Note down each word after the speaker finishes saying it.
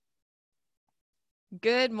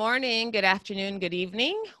Good morning, good afternoon, good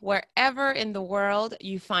evening, wherever in the world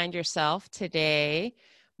you find yourself today.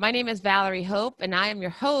 My name is Valerie Hope, and I am your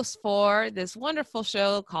host for this wonderful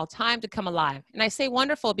show called Time to Come Alive. And I say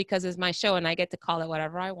wonderful because it's my show and I get to call it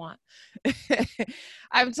whatever I want.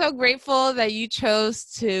 I'm so grateful that you chose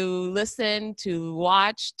to listen, to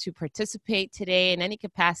watch, to participate today in any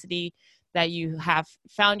capacity that you have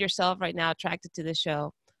found yourself right now attracted to the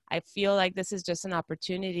show. I feel like this is just an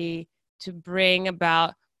opportunity to bring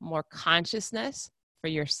about more consciousness for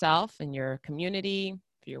yourself and your community,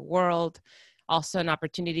 for your world. Also, an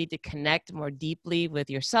opportunity to connect more deeply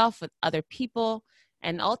with yourself, with other people.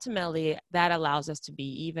 And ultimately, that allows us to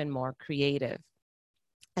be even more creative.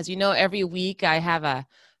 As you know, every week I have a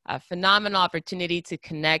phenomenal opportunity to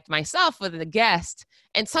connect myself with a guest.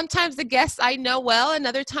 And sometimes the guests I know well, and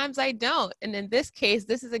other times I don't. And in this case,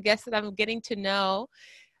 this is a guest that I'm getting to know.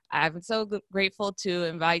 I'm so grateful to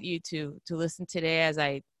invite you to listen today as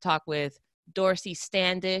I talk with Dorsey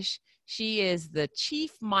Standish. She is the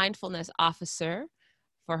Chief Mindfulness Officer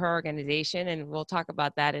for her organization, and we'll talk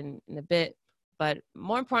about that in a bit. But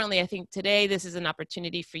more importantly, I think today this is an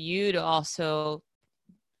opportunity for you to also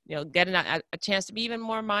get a chance to be even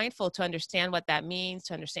more mindful, to understand what that means,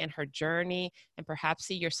 to understand her journey, and perhaps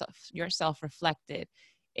see yourself reflected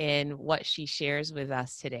in what she shares with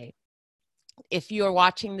us today. If you are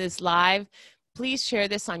watching this live, please share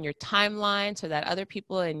this on your timeline so that other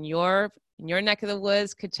people in your neck of the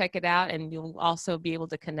woods could check it out, and you'll also be able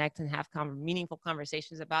to connect and have meaningful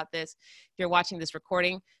conversations about this. If you're watching this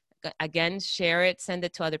recording, again, share it, send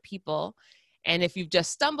it to other people. And if you've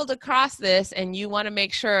just stumbled across this and you want to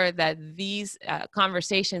make sure that these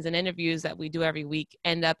conversations and interviews that we do every week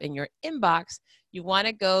end up in your inbox, you want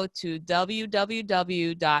to go to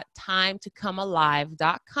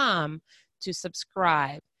www.timetocomealive.com to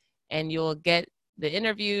subscribe, and you'll get the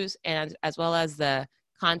interviews and as well as the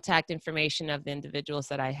contact information of the individuals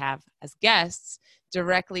that I have as guests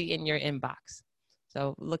directly in your inbox.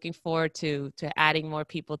 So looking forward to adding more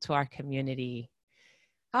people to our community.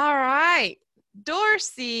 All right,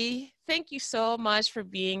 Dorsey, thank you so much for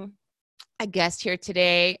being a guest here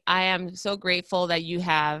today. I am so grateful that you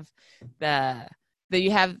have the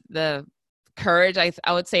courage, I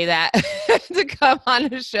would say that, to come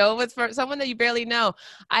on a show with someone that you barely know.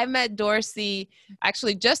 I met Dorsey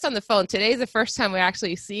actually just on the phone. Today's the first time we're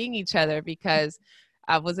actually seeing each other because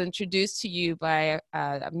I was introduced to you by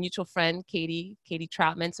a mutual friend, Katie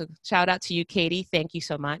Troutman. So shout out to you, Katie. Thank you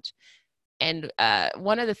so much. And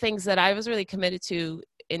one of the things that I was really committed to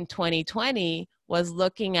in 2020 was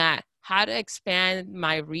looking at how to expand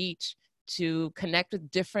my reach to connect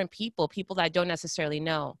with different people that I don't necessarily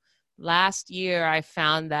know. Last year, I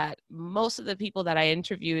found that most of the people that I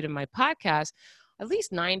interviewed in my podcast, at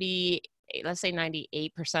least 98%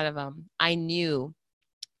 of them, I knew.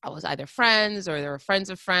 I was either friends or they were friends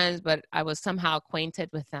of friends, but I was somehow acquainted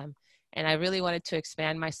with them. And I really wanted to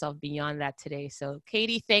expand myself beyond that today. So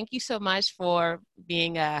Katie, thank you so much for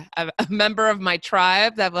being a member of my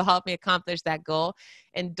tribe that will help me accomplish that goal.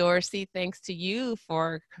 And Dorsey, thanks to you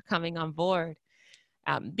for coming on board.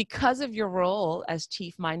 Because of your role as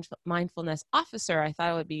Chief Mindfulness Officer, I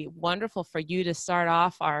thought it would be wonderful for you to start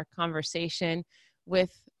off our conversation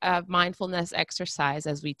with a mindfulness exercise,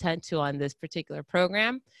 as we tend to on this particular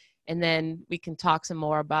program. And then we can talk some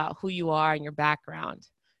more about who you are and your background.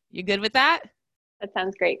 You good with that? That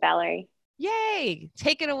sounds great, Valerie. Yay!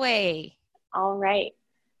 Take it away. All right.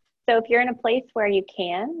 So if you're in a place where you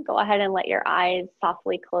can, go ahead and let your eyes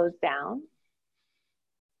softly close down.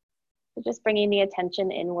 So just bringing the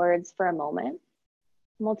attention inwards for a moment.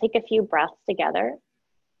 And we'll take a few breaths together.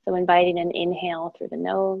 So inviting an inhale through the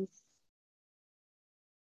nose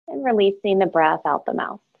and releasing the breath out the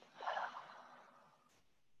mouth.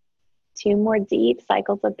 2 more deep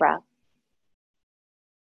cycles of breath.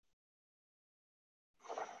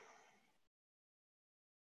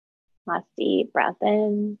 Last deep breath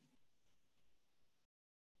in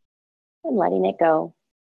and letting it go.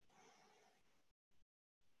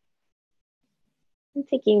 And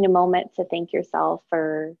taking a moment to thank yourself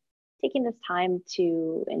for taking this time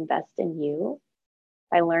to invest in you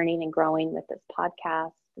by learning and growing with this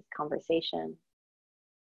podcast, this conversation.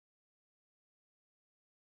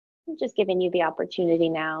 I'm just giving you the opportunity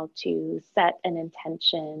now to set an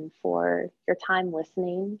intention for your time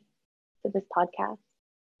listening to this podcast.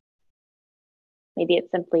 Maybe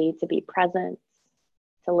it's simply to be present,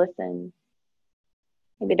 to listen.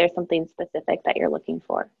 Maybe there's something specific that you're looking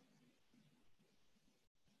for.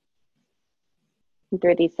 And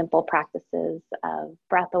through these simple practices of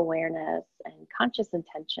breath awareness and conscious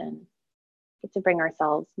intention, we get to bring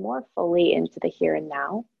ourselves more fully into the here and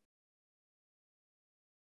now.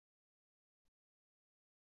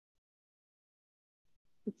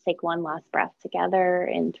 Take one last breath together,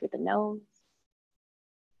 in through the nose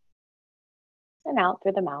and out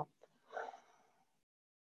through the mouth.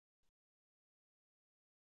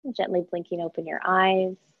 And gently blinking open your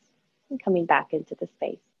eyes and coming back into the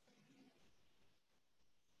space.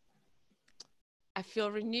 I feel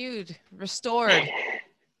renewed, restored.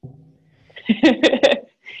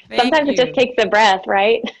 Thank Sometimes it just you. takes a breath,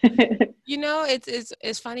 right? You know,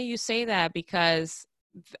 it's funny you say that because,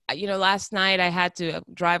 you know, last night I had to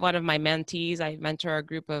drive one of my mentees. I mentor a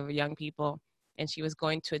group of young people, and she was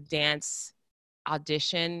going to a dance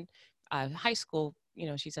audition, high school, you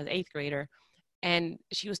know, she's an eighth grader. And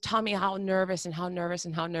she was telling me how nervous and how nervous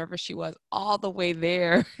and how nervous she was all the way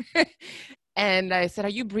there. And I said, "Are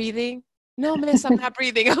you breathing?" "No, miss, I'm not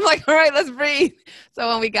breathing." I'm like, "All right, let's breathe." So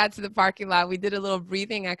when we got to the parking lot, we did a little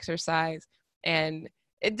breathing exercise, and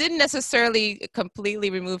it didn't necessarily completely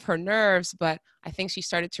remove her nerves, but I think she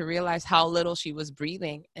started to realize how little she was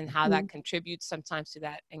breathing and how that contributes sometimes to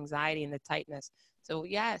that anxiety and the tightness. So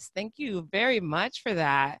yes, thank you very much for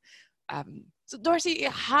that. So Dorsey,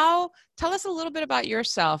 tell us a little bit about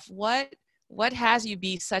yourself. What has you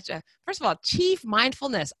be such a, first of all, Chief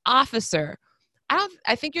Mindfulness Officer?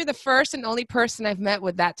 I think you're the first and only person I've met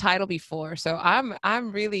with that title before. So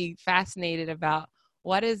I'm really fascinated about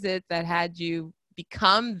what is it that had you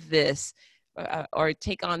become this or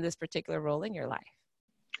take on this particular role in your life?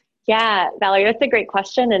 Yeah, Valerie, that's a great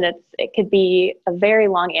question, and it could be a very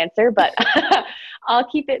long answer, but I'll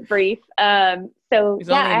keep it brief. So It's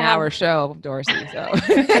yeah, only I an have. hour show, Dorsey. So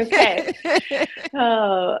Okay.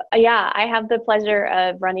 Oh, yeah, I have the pleasure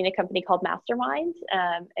of running a company called Mastermind,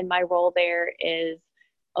 and my role there is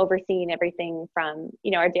overseeing everything from,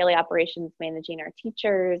 you know, our daily operations, managing our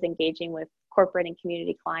teachers, engaging with corporate and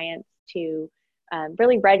community clients, to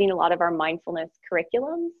really writing a lot of our mindfulness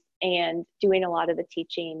curriculums and doing a lot of the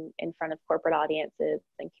teaching in front of corporate audiences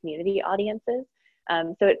and community audiences.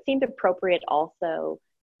 So it seemed appropriate also,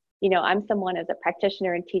 you know, I'm someone as a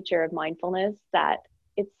practitioner and teacher of mindfulness that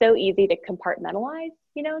it's so easy to compartmentalize,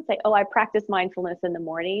 you know, and say, oh, I practice mindfulness in the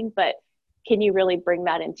morning, but can you really bring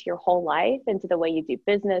that into your whole life, into the way you do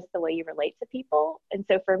business, the way you relate to people? And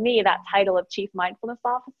so for me, that title of Chief Mindfulness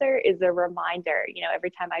Officer is a reminder, you know,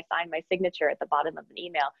 every time I sign my signature at the bottom of an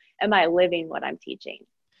email, am I living what I'm teaching?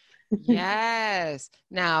 yes.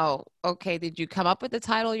 Now, okay, did you come up with the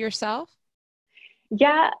title yourself?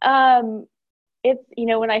 Yeah, it's, you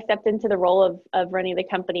know, when I stepped into the role of running the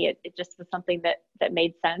company, it just was something that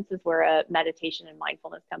made sense, as we're a meditation and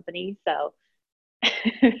mindfulness company. So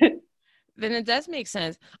Then it does make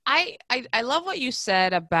sense. I love what you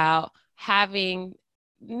said about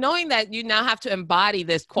knowing that you now have to embody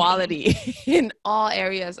this quality in all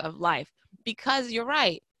areas of life, because you're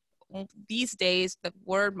right. These days, the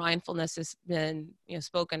word mindfulness has been, you know,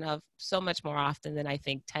 spoken of so much more often than I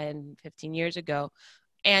think 10, 15 years ago.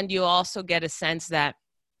 And you also get a sense that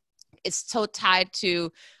it's so tied to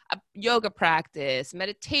a yoga practice,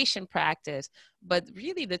 meditation practice, but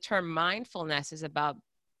really the term mindfulness is about,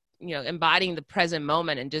 you know, embodying the present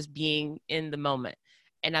moment and just being in the moment.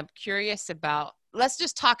 And I'm curious about, let's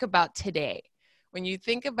just talk about today. When you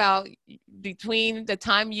think about between the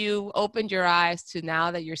time you opened your eyes to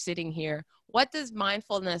now that you're sitting here, what does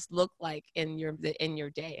mindfulness look like in your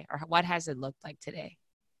day, or what has it looked like today?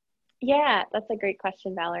 yeah, that's a great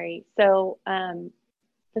question, Valerie. So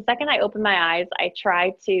the second I open my eyes, I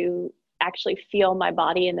try to actually feel my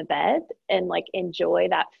body in the bed and like enjoy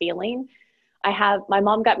that feeling. My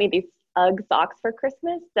mom got me these UGG socks for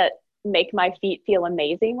Christmas that make my feet feel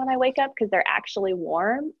amazing when I wake up because they're actually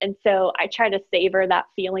warm. And so I try to savor that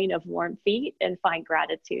feeling of warm feet and find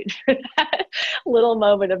gratitude for that little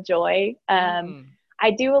moment of joy. Mm.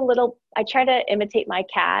 I try to imitate my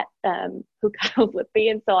cat who cuddles with me.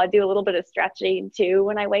 And so I do a little bit of stretching too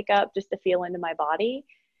when I wake up, just to feel into my body.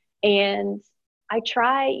 And I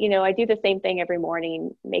try, you know, I do the same thing every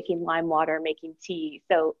morning, making lime water, making tea.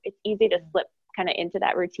 So it's easy to slip kind of into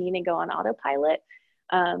that routine and go on autopilot.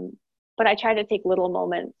 But I try to take little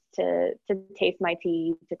moments to taste my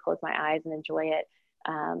tea, to close my eyes and enjoy it.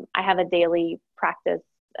 I have a daily practice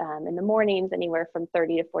in the mornings, anywhere from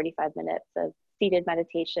 30 to 45 minutes of seated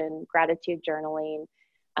meditation, gratitude journaling,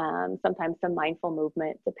 sometimes some mindful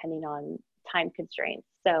movement, depending on time constraints.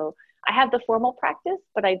 So I have the formal practice,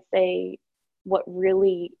 but I'd say what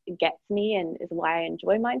really gets me and is why I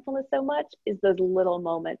enjoy mindfulness so much is those little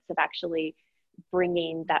moments of actually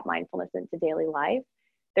bringing that mindfulness into daily life.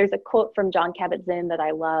 There's a quote from John Kabat-Zinn that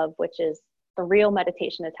I love, which is, the real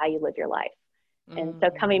meditation is how you live your life. And so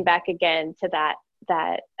coming back again to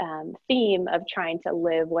that theme of trying to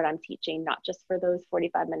live what I'm teaching, not just for those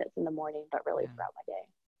 45 minutes in the morning, but really Yeah. throughout my day.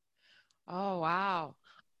 Oh, wow.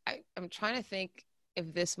 I'm trying to think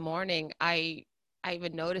if this morning I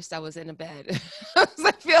even noticed I was in a bed.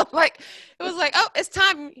 I feel like it was like, oh, it's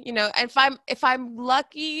time, you know. And if I'm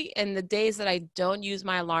lucky in the days that I don't use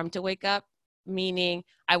my alarm to wake up, meaning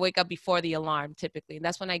I wake up before the alarm typically, and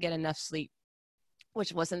that's when I get enough sleep,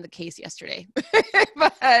 which wasn't the case yesterday.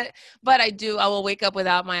 but I will wake up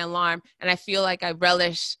without my alarm, and I feel like I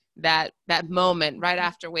relish that moment right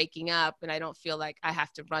after waking up, and I don't feel like I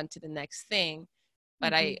have to run to the next thing.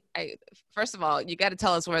 But I first of all, you got to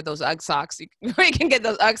tell us where those UGG socks, where you can get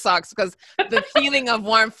those UGG socks, because the feeling of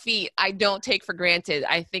warm feet, I don't take for granted.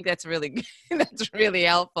 I think that's really, that's really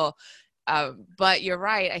helpful. But you're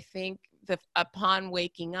right. I think upon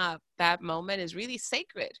waking up, that moment is really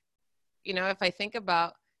sacred. You know, if I think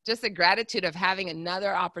about just the gratitude of having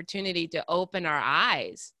another opportunity to open our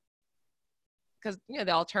eyes, because, you know,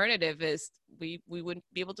 the alternative is we wouldn't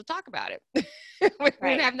be able to talk about it.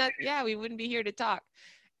 We wouldn't be here to talk.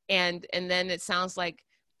 And then it sounds like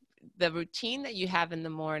the routine that you have in the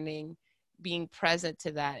morning, being present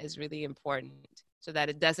to that is really important, so that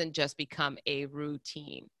it doesn't just become a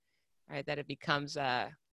routine, right? That it becomes I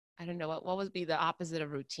don't know, what would be the opposite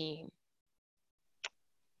of routine?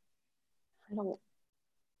 I don't.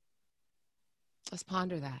 Let's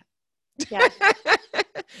ponder that. Yeah.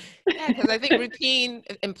 Yeah, because I think routine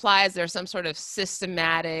implies there's some sort of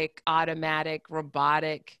systematic, automatic,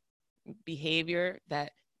 robotic behavior,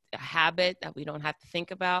 that a habit that we don't have to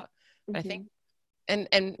think about. But I think,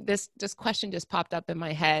 and this question just popped up in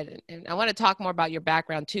my head, and I want to talk more about your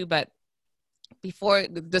background too. But before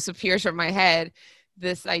this appears from my head,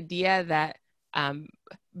 this idea that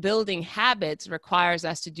building habits requires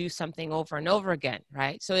us to do something over and over again,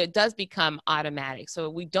 right? So it does become automatic. So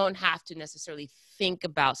we don't have to necessarily think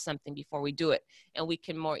about something before we do it, and we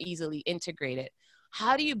can more easily integrate it.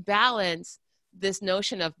 How do you balance this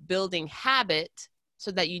notion of building habit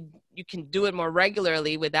so that you can do it more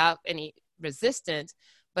regularly without any resistance,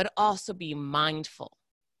 but also be mindful?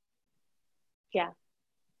 Yeah.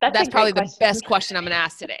 That's probably the best question I'm going to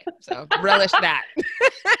ask today. So relish that.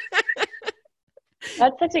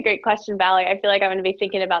 That's such a great question, Valerie. I feel like I'm going to be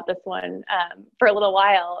thinking about this one for a little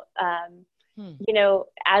while. You know,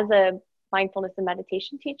 as a mindfulness and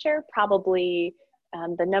meditation teacher, probably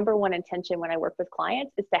the number one intention when I work with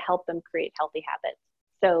clients is to help them create healthy habits.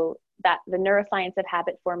 So that the neuroscience of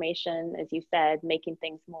habit formation, as you said, making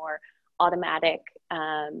things more automatic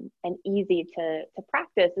and easy to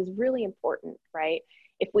practice is really important, right?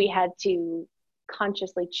 If we had to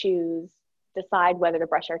consciously decide whether to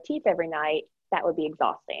brush our teeth every night, that would be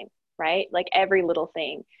exhausting, right? Like every little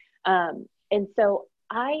thing. And so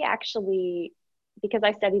I actually, because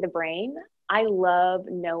I study the brain, I love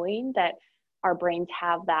knowing that our brains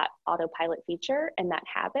have that autopilot feature, and that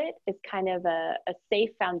habit is kind of a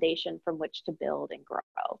safe foundation from which to build and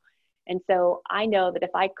grow. And so I know that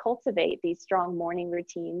if I cultivate these strong morning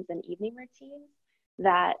routines and evening routines,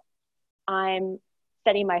 that I'm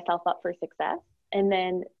setting myself up for success. And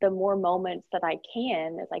then the more moments that I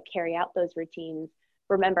can, as I carry out those routines,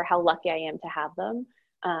 remember how lucky I am to have them.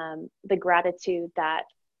 The gratitude that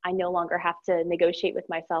I no longer have to negotiate with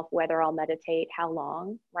myself whether I'll meditate, how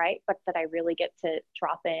long, right? But that I really get to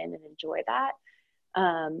drop in and enjoy that.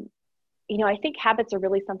 You know, I think habits are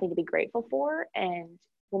really something to be grateful for. And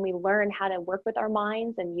when we learn how to work with our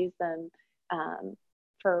minds and use them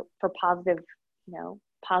for positive, you know,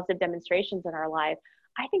 positive demonstrations in our life,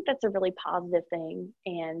 I think that's a really positive thing.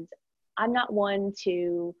 And I'm not one to,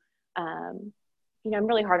 you know, I'm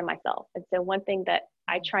really hard on myself. And so one thing that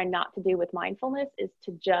I try not to do with mindfulness is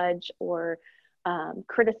to judge or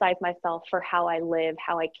criticize myself for how I live,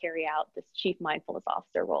 how I carry out this chief mindfulness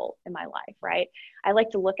officer role in my life, right? I like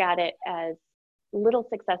to look at it as little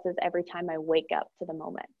successes every time I wake up to the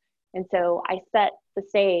moment. And so I set the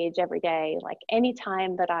stage every day, like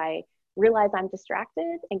anytime that I realize I'm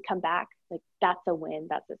distracted and come back, like that's a win,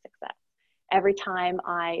 that's a success. Every time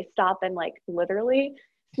I stop and like literally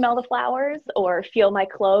smell the flowers or feel my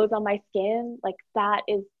clothes on my skin, like that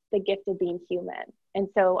is the gift of being human. And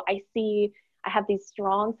so I have these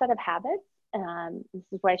strong set of habits. This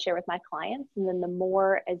is what I share with my clients. And then the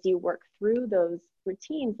more as you work through those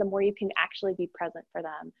routines, the more you can actually be present for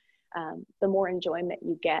them, the more enjoyment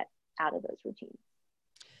you get out of those routines.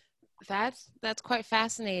 That's quite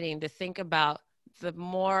fascinating to think about. The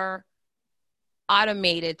more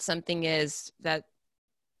automated something is, that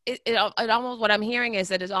it almost, what I'm hearing is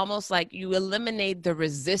that it's almost like you eliminate the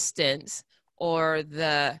resistance or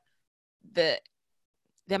the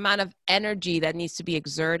amount of energy that needs to be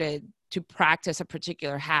exerted to practice a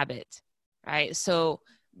particular habit, right? So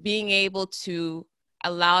being able to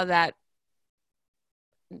allow that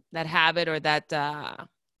habit or that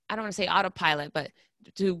I don't want to say autopilot, but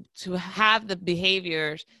to have the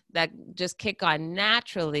behaviors that just kick on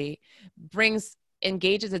naturally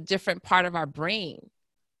engages a different part of our brain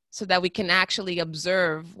so that we can actually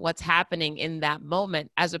observe what's happening in that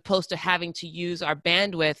moment, as opposed to having to use our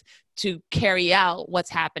bandwidth to carry out what's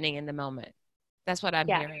happening in the moment. That's what I'm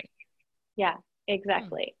Yeah. hearing. Yeah,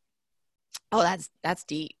 exactly. Oh, that's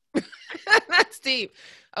deep. That's deep.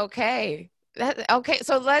 Okay. Okay.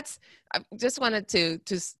 So I just wanted to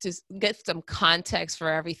get some context for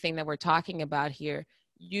everything that we're talking about here.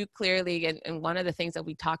 You clearly, and one of the things that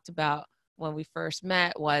we talked about when we first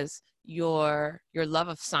met was your love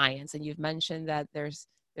of science. And you've mentioned that there's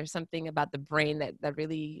something about the brain that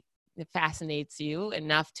really fascinates you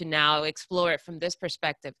enough to now explore it from this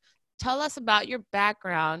perspective. Tell us about your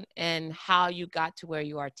background and how you got to where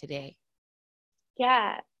you are today.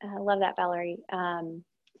 Yeah, I love that, Valerie.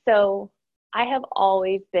 So I have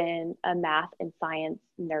always been a math and science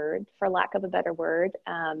nerd, for lack of a better word.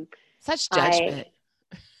 Such I judgment.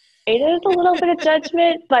 It is a little bit of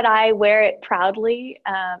judgment, but I wear it proudly.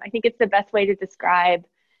 I think it's the best way to describe.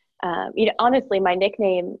 Honestly, my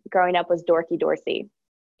nickname growing up was Dorky Dorsey.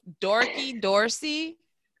 Dorsey.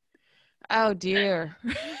 Oh dear.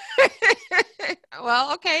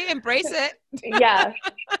 Well, okay, embrace it. Yeah.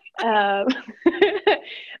 Um,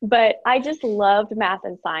 but I just loved math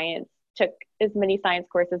and science, took as many science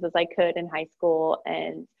courses as I could in high school,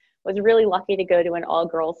 and was really lucky to go to an all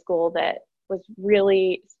girls school that was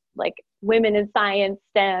really like women in science,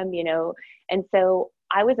 STEM, And so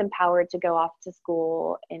I was empowered to go off to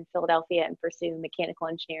school in Philadelphia and pursue mechanical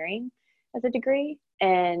engineering as a degree.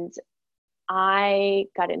 And I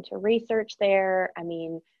got into research there. I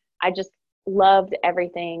mean, I just loved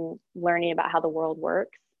everything, learning about how the world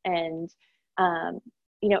works. And, um,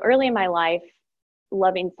 early in my life,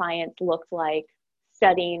 loving science looked like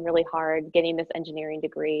studying really hard, getting this engineering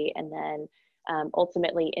degree, and then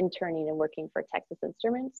ultimately interning and working for Texas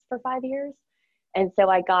Instruments for 5 years. And so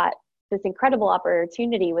I got this incredible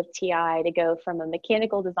opportunity with TI to go from a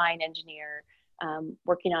mechanical design engineer,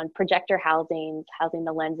 working on projector housings, housing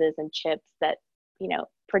the lenses and chips that,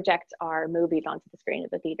 project our movies onto the screen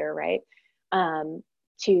of the theater, right?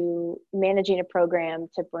 To managing a program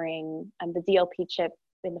to bring the DLP chip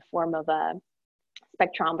in the form of a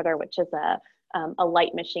spectrometer, which is a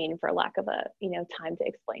light machine, for lack of a time to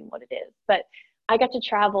explain what it is. But I got to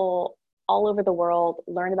travel all over the world,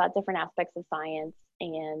 learn about different aspects of science,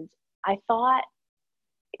 and I thought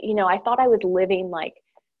I was living like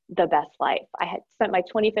the best life. I had spent my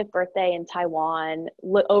 25th birthday in Taiwan,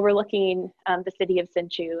 overlooking the city of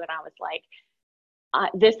Hsinchu, and I was like,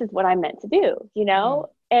 this is what I'm meant to do.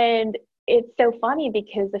 And it's so funny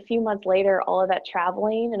because a few months later, all of that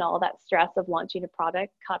traveling and all of that stress of launching a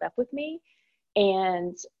product caught up with me.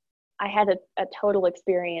 And I had a total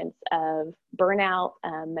experience of burnout,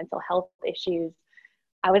 mental health issues.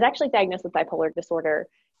 I was actually diagnosed with bipolar disorder,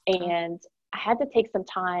 Oh. and I had to take some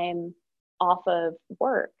time off of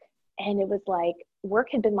work. And it was like work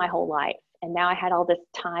had been my whole life. And now I had all this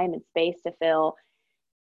time and space to fill.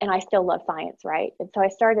 And I still love science, right? And so I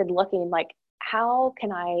started looking like, how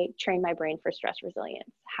can I train my brain for stress resilience?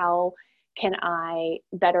 How can I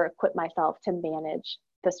better equip myself to manage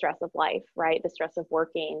the stress of life, right? The stress of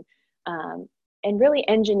working, and really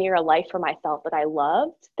engineer a life for myself that I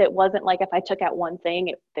loved. That wasn't like if I took out one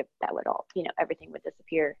thing, that would all, everything would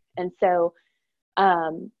disappear. And so,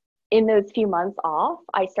 in those few months off,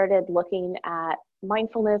 I started looking at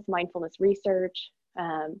mindfulness research,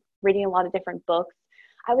 reading a lot of different books.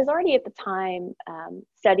 I was already at the time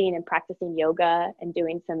studying and practicing yoga and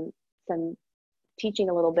doing some teaching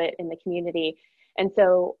a little bit in the community. And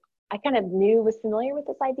so I kind of was familiar with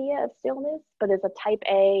this idea of stillness, but as a type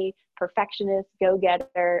A perfectionist,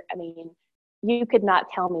 go-getter, I mean, you could not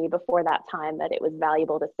tell me before that time that it was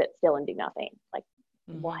valuable to sit still and do nothing. Like,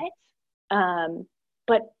 what?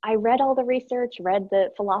 But I read all the research, read the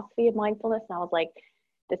philosophy of mindfulness, and I was like,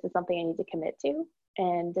 this is something I need to commit to.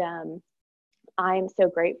 And I'm so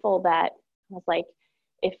grateful that I was like,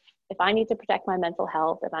 if I need to protect my mental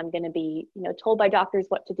health, if I'm going to be, told by doctors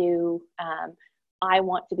what to do, I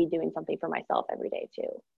want to be doing something for myself every day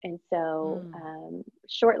too. And so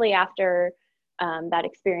shortly after that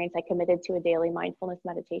experience, I committed to a daily mindfulness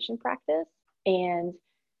meditation practice and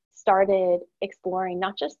started exploring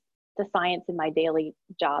not just the science in my daily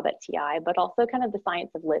job at TI, but also kind of the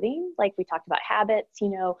science of living. Like we talked about habits,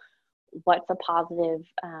 what's a positive,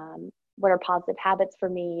 what are positive habits for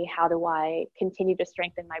me? How do I continue to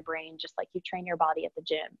strengthen my brain? Just like you train your body at the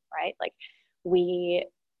gym, right? Like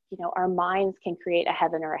our minds can create a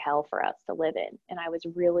heaven or a hell for us to live in. And I was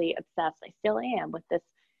really obsessed, I still am, with this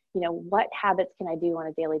what habits can I do on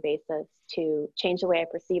a daily basis to change the way I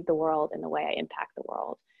perceive the world and the way I impact the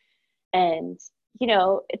world? And,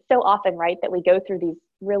 it's so often, right, that we go through these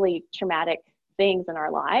really traumatic things in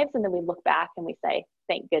our lives, and then we look back and we say,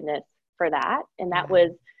 thank goodness for that. And that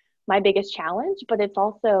was my biggest challenge, but it's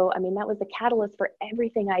also, that was the catalyst for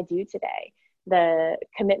everything I do today. The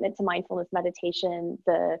commitment to mindfulness meditation,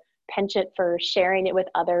 the penchant for sharing it with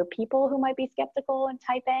other people who might be skeptical and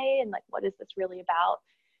type A and like, what is this really about?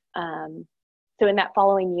 So in that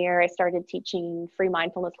following year, I started teaching free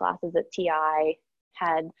mindfulness classes at TI,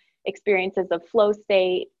 had experiences of flow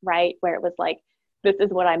state, right, where it was like, this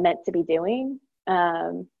is what I'm meant to be doing.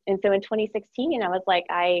 And so in 2016, I was like,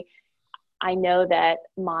 I know that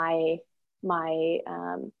my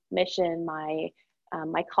mission, my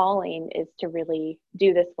calling is to really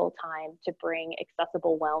do this full time, to bring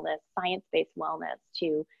accessible wellness, science-based wellness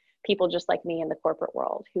to people just like me in the corporate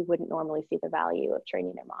world who wouldn't normally see the value of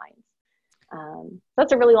training their minds.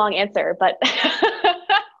 That's a really long answer, but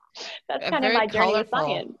that's kind of Very my journey with colorful.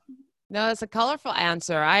 science. No, it's a colorful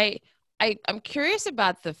answer. I'm curious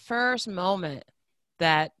about the first moment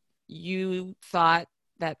that you thought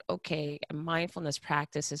that, okay, a mindfulness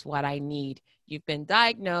practice is what I need. You've been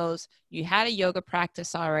diagnosed, you had a yoga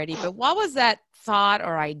practice already, but what was that thought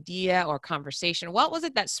or idea or conversation? What was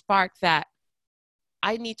it that sparked that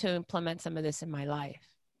I need to implement some of this in my life?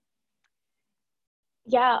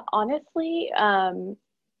 Yeah, honestly,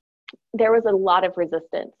 there was a lot of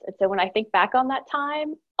resistance. And so when I think back on that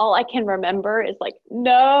time, all I can remember is like,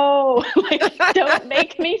 no, like, don't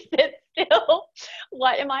make me sit still.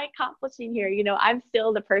 What am I accomplishing here? I'm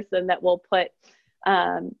still the person that will put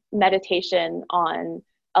meditation on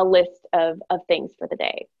a list of things for the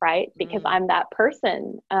day, right? Because I'm that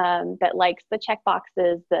person that likes the check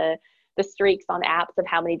boxes, the streaks on apps of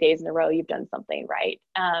how many days in a row you've done something, right?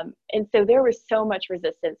 And so there was so much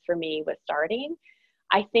resistance for me with starting.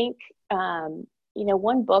 I think,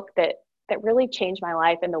 one book that really changed my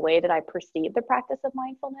life and the way that I perceive the practice of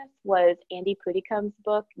mindfulness was Andy Puddicombe's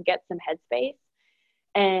book, Get Some Headspace.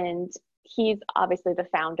 And he's obviously the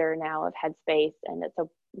founder now of Headspace, and it's a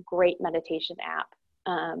great meditation app.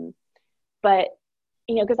 But,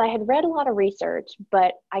 because I had read a lot of research,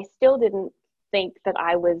 but I still didn't think that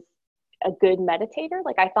I was a good meditator.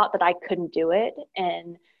 Like, I thought that I couldn't do it.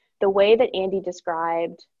 And the way that Andy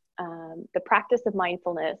described the practice of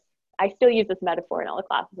mindfulness, I still use this metaphor in all the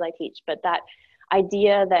classes I teach, but that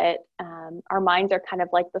idea that our minds are kind of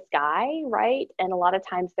like the sky, right? And a lot of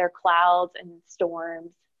times they're clouds and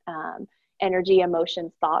storms, energy,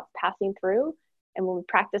 emotions, thoughts passing through. And when we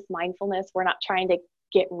practice mindfulness, we're not trying to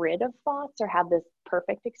get rid of thoughts or have this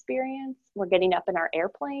perfect experience. We're getting up in our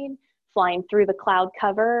airplane, flying through the cloud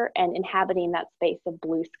cover and inhabiting that space of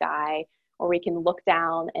blue sky where we can look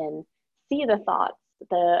down and see the thoughts,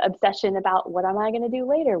 the obsession about what am I going to do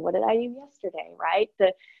later? What did I do yesterday, right?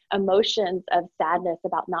 The emotions of sadness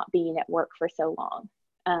about not being at work for so long.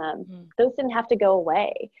 Those didn't have to go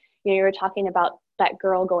away. You were talking about that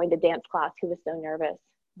girl going to dance class who was so nervous,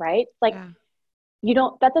 right? Like,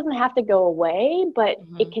 that doesn't have to go away, but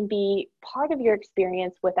it can be part of your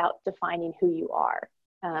experience without defining who you are.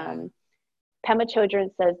 Pema Chodron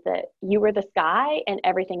says that you are the sky and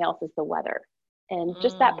everything else is the weather. And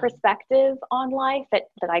just that perspective on life that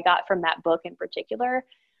I got from that book in particular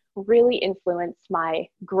really influenced my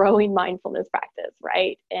growing mindfulness practice,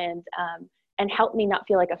 right? And helped me not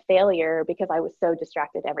feel like a failure because I was so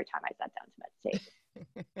distracted every time I sat down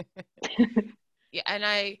to meditate. Yeah,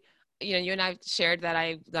 and you and I shared that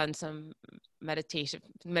I've done some meditation.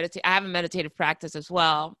 I have a meditative practice as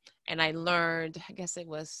well, and I learned, I guess it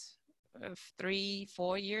was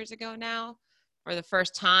 3-4 years ago now. For the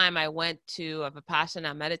first time, I went to a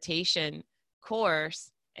Vipassana meditation course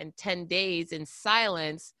and 10 days in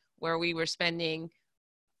silence where we were spending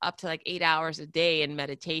up to like 8 hours a day in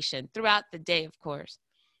meditation throughout the day, of course.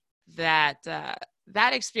 That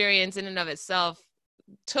experience in and of itself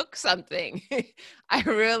took something. I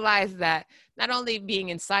realized that not only being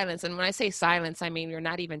in silence, and when I say silence, I mean, we're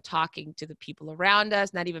not even talking to the people around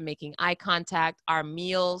us, not even making eye contact. Our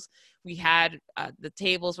meals, we had, the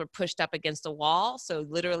tables were pushed up against a wall. So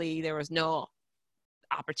literally there was no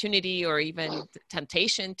opportunity or even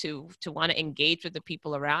temptation to want to engage with the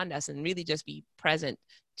people around us and really just be present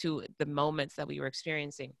to the moments that we were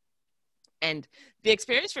experiencing. And the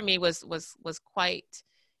experience for me was quite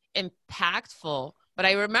impactful. But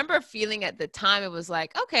I remember feeling at the time, it was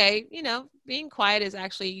like, okay, being quiet is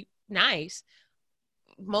actually nice.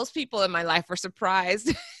 Most people in my life were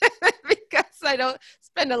surprised because I don't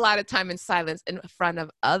spend a lot of time in silence in front of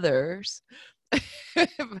others.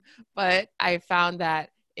 But I found that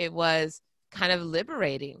it was kind of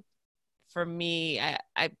liberating for me.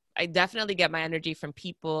 I definitely get my energy from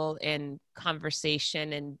people and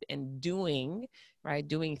conversation and doing, right?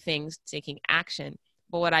 Doing things, taking action.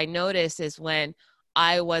 But what I noticed is when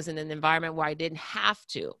I was in an environment where I didn't have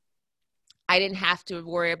to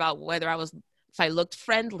worry about if I looked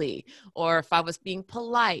friendly, or if I was being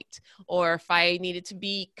polite, or if I needed to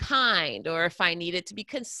be kind, or if I needed to be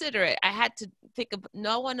considerate. I had to think of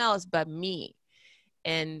no one else but me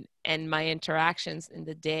and my interactions in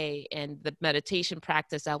the day, and the meditation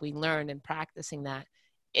practice that we learned and practicing that.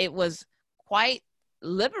 It was quite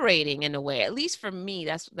liberating in a way, at least for me.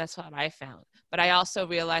 That's what I found. But I also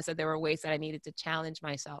realized that there were ways that I needed to challenge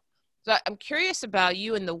myself. So I'm curious about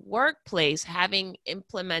you in the workplace, having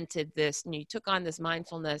implemented this, and you took on this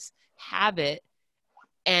mindfulness habit,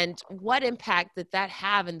 and what impact did that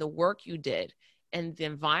have in the work you did and the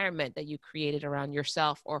environment that you created around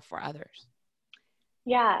yourself or for others?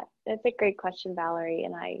 Yeah, that's a great question, Valerie.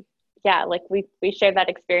 And yeah, like we shared that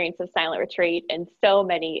experience of silent retreat, and so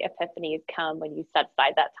many epiphanies come when you set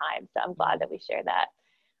aside that time. So I'm glad that we share that.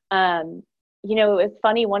 Um, it's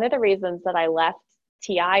funny. One of the reasons that I left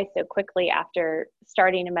TI so quickly after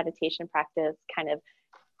starting a meditation practice, kind of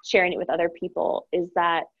sharing it with other people, is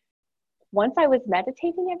that once I was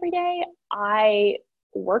meditating every day, I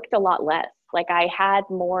worked a lot less. Like I had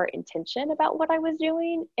more intention about what I was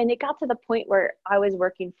doing. And it got to the point where I was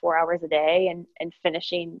working 4 hours a day and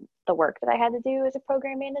finishing the work that I had to do as a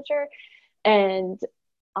program manager. And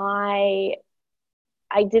I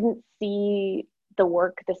didn't see the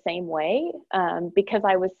work the same way, because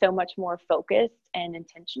I was so much more focused and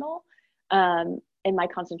intentional. And my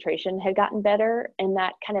concentration had gotten better. And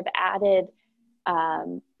that kind of added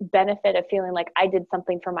benefit of feeling like I did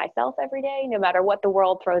something for myself every day, no matter what the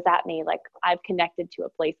world throws at me. Like I've connected to a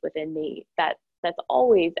place within me that's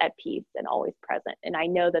always at peace and always present. And I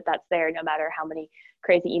know that that's there no matter how many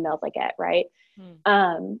crazy emails I get. Right.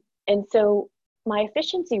 And so my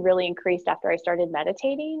efficiency really increased after I started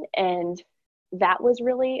meditating. And that was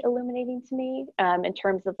really illuminating to me, in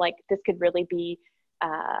terms of like, this could really be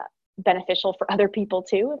beneficial for other people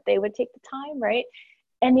too, if they would take the time. Right.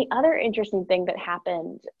 And the other interesting thing that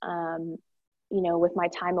happened, with my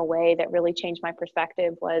time away that really changed my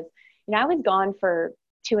perspective was, I was gone for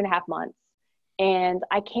 2.5 months, and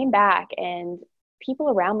I came back and people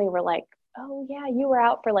around me were like, "Oh yeah, you were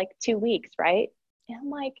out for like 2 weeks, right?" And I'm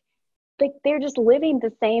like, they're just living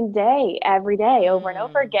the same day every day over and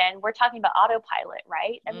over again. We're talking about autopilot,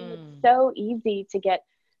 right? I mean, it's so easy to get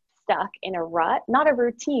stuck in a rut, not a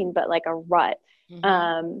routine, but like a rut.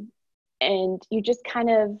 And you just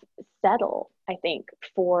kind of settle, I think,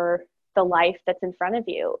 for the life that's in front of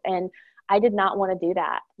you. And I did not want to do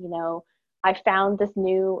that. I found this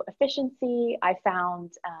new efficiency. I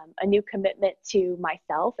found a new commitment to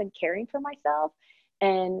myself and caring for myself.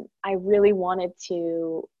 And I really wanted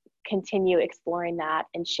to continue exploring that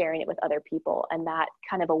and sharing it with other people. And that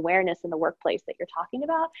kind of awareness in the workplace that you're talking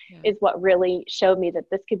about is what really showed me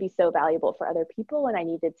that this could be so valuable for other people. And I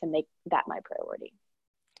needed to make that my priority.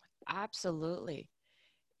 Absolutely.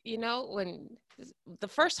 When the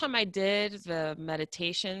first time I did the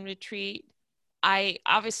meditation retreat, I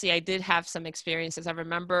did have some experiences. I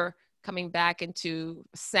remember coming back into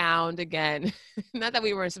sound again. Not that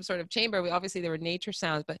we were in some sort of chamber. There were nature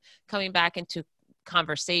sounds, but coming back into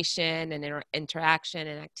conversation and interaction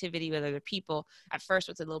and activity with other people at first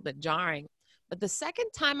was a little bit jarring. But the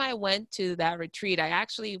second time I went to that retreat, I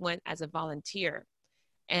actually went as a volunteer.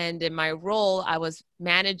 And in my role, I was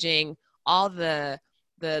managing all the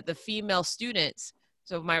female students.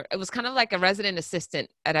 So it was kind of like a resident assistant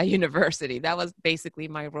at a university. That was basically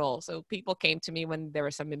my role. So people came to me when there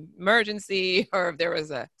was some emergency, or if there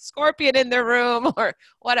was a scorpion in their room or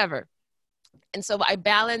whatever. And so I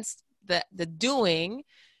balanced the doing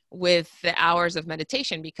with the hours of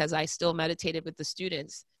meditation, because I still meditated with the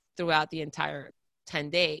students throughout the entire 10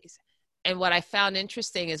 days. And what I found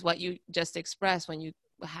interesting is what you just expressed when you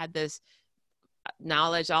had this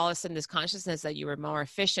knowledge, all of a sudden this consciousness that you were more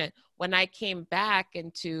efficient. When I came back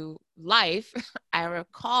into life, I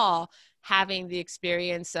recall having the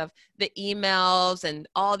experience of the emails and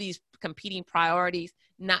all these competing priorities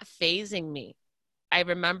not phasing me. I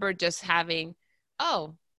remember just having,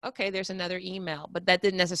 oh, okay, there's another email, but that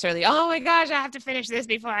didn't necessarily, oh my gosh, I have to finish this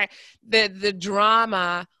before the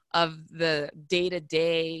drama of the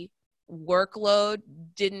day-to-day workload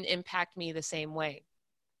didn't impact me the same way.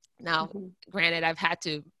 Now, granted, I've had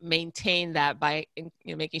to maintain that by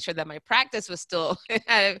making sure that my practice was still,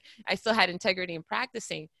 I still had integrity in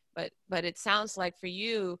practicing, but it sounds like for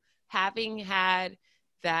you, having had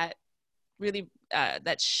that really,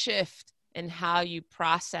 that shift and how you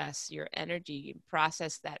process your energy,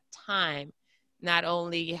 process that time. Not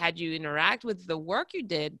only had you interact with the work you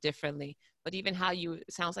did differently, but even how you,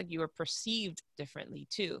 it sounds like you were perceived differently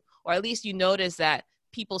too, or at least you noticed that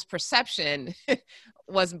people's perception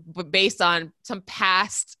was based on some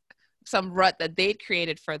rut that they'd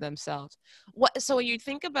created for themselves. So when you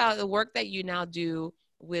think about the work that you now do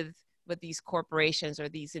with these corporations or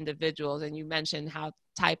these individuals, and you mentioned how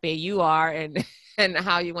type A you are, and and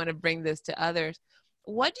how you want to bring this to others,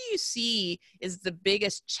 what do you see is the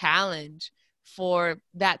biggest challenge for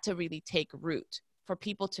that to really take root, for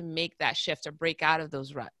people to make that shift or break out of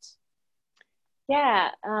those ruts? Yeah,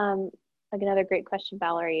 like another great question,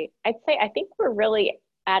 Valerie. I think we're really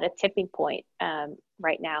at a tipping point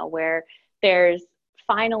right now where there's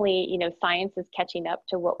finally, science is catching up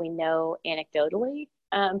to what we know anecdotally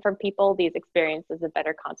from people, these experiences of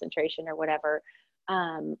better concentration or whatever.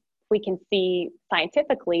 We can see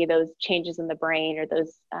scientifically those changes in the brain or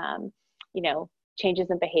those, changes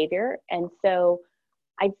in behavior. And so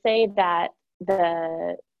I'd say that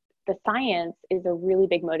the science is a really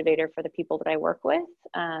big motivator for the people that I work with.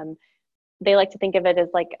 They like to think of it as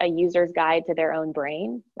like a user's guide to their own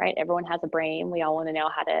brain, right? Everyone has a brain. We all want to know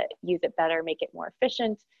how to use it better, make it more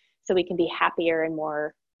efficient, so we can be happier and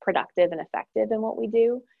more productive and effective in what we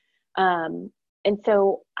do. And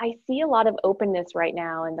so I see a lot of openness right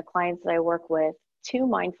now in the clients that I work with to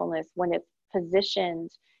mindfulness when it's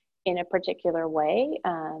positioned in a particular way,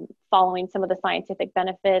 following some of the scientific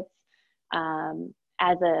benefits,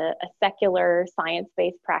 as a secular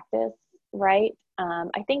science-based practice, right?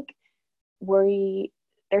 I think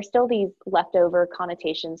there's still these leftover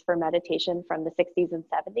connotations for meditation from the 60s and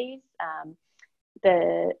 70s.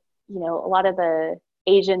 A lot of the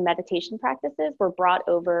Asian meditation practices were brought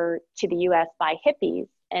over to the US by hippies.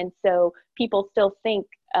 And so people still think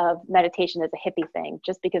of meditation as a hippie thing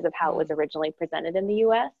just because of how it was originally presented in the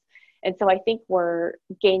US. And so I think we're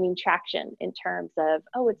gaining traction in terms of,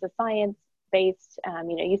 oh, it's a science-based,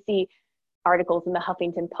 you see articles in the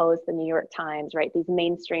Huffington Post, the New York Times, right? These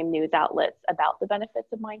mainstream news outlets about the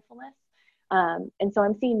benefits of mindfulness. And so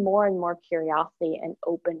I'm seeing more and more curiosity and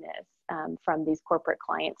openness from these corporate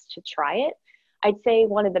clients to try it. I'd say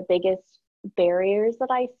one of the biggest barriers that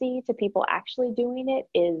I see to people actually doing it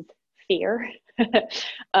is fear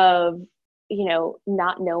of,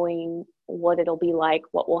 not knowing what it'll be like,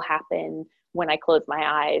 what will happen when I close my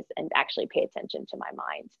eyes and actually pay attention to my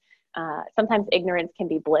mind. Sometimes ignorance can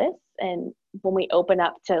be bliss. And when we open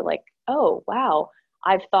up to like, oh, wow,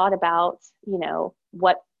 I've thought about,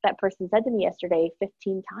 what that person said to me yesterday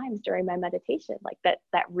 15 times during my meditation, like that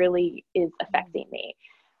really is affecting me.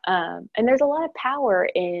 And there's a lot of power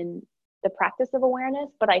in the practice of awareness,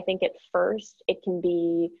 but I think at first it can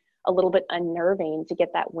be a little bit unnerving to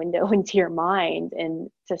get that window into your mind and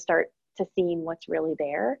to start to seeing what's really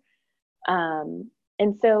there.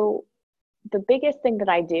 And so the biggest thing that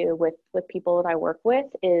I do with people that I work with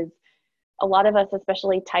is a lot of us,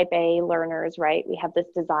 especially type A learners, right? We have this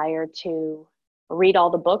desire to read all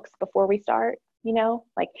the books before we start,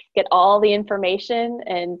 like get all the information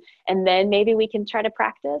and then maybe we can try to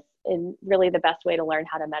practice. And really the best way to learn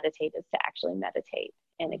how to meditate is to actually meditate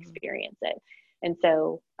and experience it. And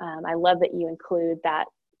so I love that you include that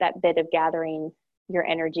bit of gathering your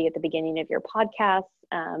energy at the beginning of your podcast.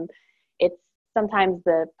 It's sometimes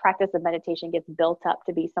the practice of meditation gets built up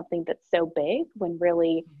to be something that's so big when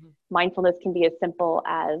really mindfulness can be as simple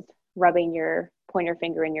as rubbing your pointer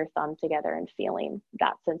finger and your thumb together and feeling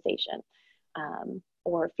that sensation,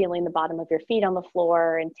 or feeling the bottom of your feet on the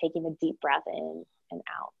floor and taking a deep breath in and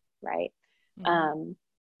out, right?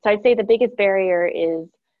 So I'd say the biggest barrier is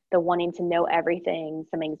the wanting to know everything,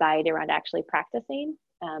 some anxiety around actually practicing.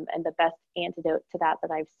 And the best antidote to that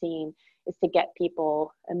I've seen is to get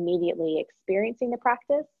people immediately experiencing the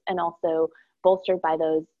practice and also bolstered by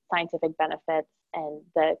those scientific benefits and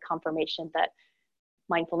the confirmation that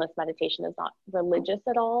mindfulness meditation is not religious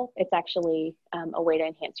at all. It's actually a way to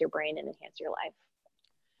enhance your brain and enhance your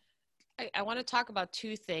life. I want to talk about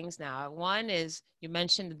two things now. One is you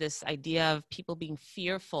mentioned this idea of people being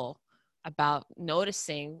fearful about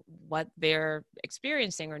noticing what they're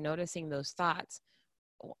experiencing or noticing those thoughts.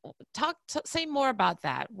 Say more about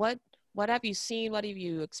that. What have you seen? What have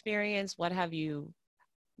you experienced? What have you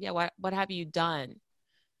done?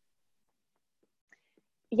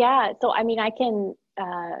 Yeah, so I mean, I can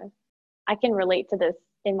relate to this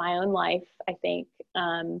in my own life. I think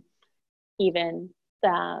even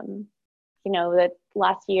that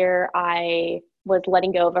last year I was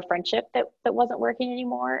letting go of a friendship that wasn't working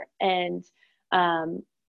anymore, and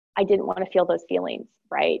I didn't want to feel those feelings,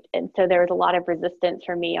 right? And so there was a lot of resistance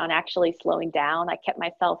for me on actually slowing down. I kept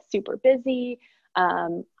myself super busy.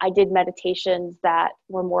 I did meditations that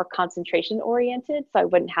were more concentration oriented, so I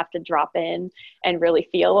wouldn't have to drop in and really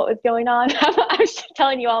feel what was going on. I'm just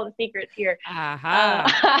telling you all the secrets here.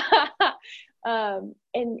 Aha.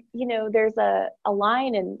 And you know, there's a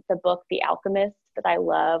line in the book The Alchemist that I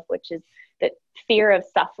love, which is that fear of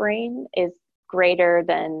suffering is greater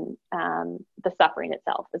than the suffering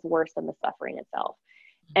itself, is worse than the suffering itself.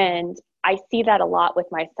 And I see that a lot with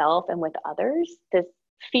myself and with others, this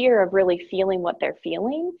fear of really feeling what they're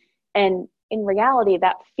feeling. And in reality,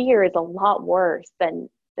 that fear is a lot worse than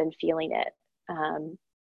feeling it.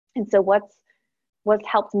 And so what's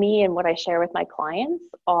helped me and what I share with my clients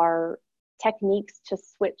are techniques to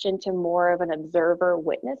switch into more of an observer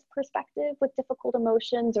witness perspective with difficult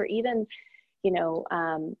emotions, or even, you know,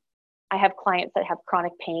 I have clients that have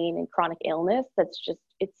chronic pain and chronic illness that's just,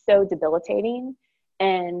 it's so debilitating.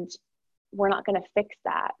 And we're not going to fix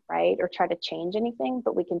that, right? Or try to change anything,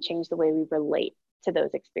 but we can change the way we relate to those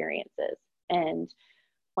experiences. And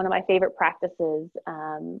one of my favorite practices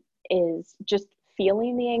is just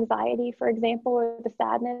feeling the anxiety, for example, or the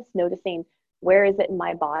sadness, noticing where is it in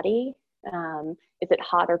my body? Is it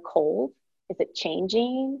hot or cold? Is it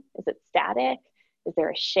changing? Is it static? Is there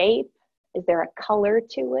a shape? Is there a color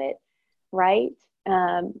to it? Right?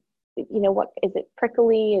 You know, what is it,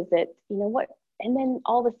 prickly? Is it, you know, what? And then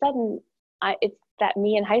all of a sudden, it's that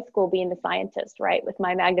me in high school being the scientist, right? With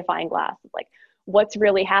my magnifying glass, like, what's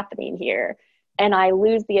really happening here? And I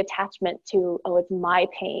lose the attachment to, oh, it's my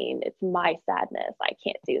pain, it's my sadness, I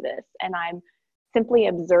can't do this. And I'm simply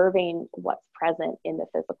observing what's present in the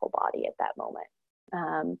physical body at that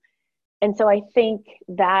moment. And so I think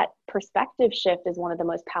that perspective shift is one of the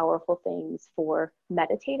most powerful things for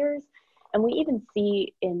meditators. And we even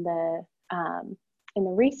see in the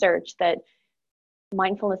research that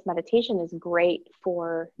mindfulness meditation is great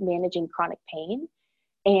for managing chronic pain.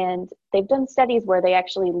 And they've done studies where they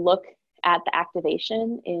actually look at the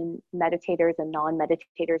activation in meditators and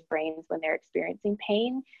non-meditators' brains when they're experiencing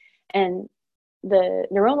pain. And the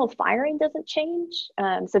neuronal firing doesn't change.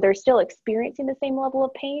 So they're still experiencing the same level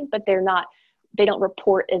of pain, but they don't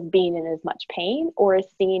report as being in as much pain or as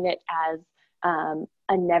seeing it as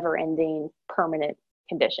a never-ending permanent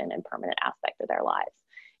condition and permanent aspect of their lives.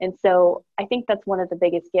 And so I think that's one of the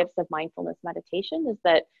biggest gifts of mindfulness meditation, is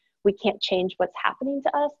that we can't change what's happening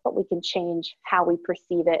to us, but we can change how we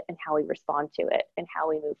perceive it and how we respond to it and how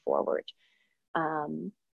we move forward.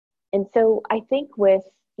 And so I think with,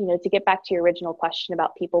 you know, to get back to your original question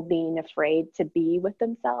about people being afraid to be with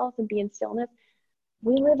themselves and be in stillness,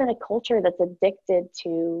 we live in a culture that's addicted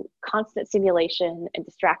to constant stimulation and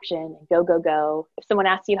distraction and go, go, go. If someone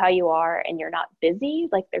asks you how you are and you're not busy,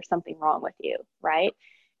 like, there's something wrong with you, right?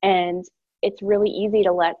 And it's really easy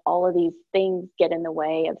to let all of these things get in the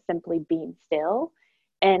way of simply being still.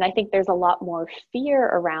 And I think there's a lot more fear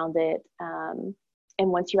around it. And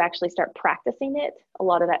once you actually start practicing it, a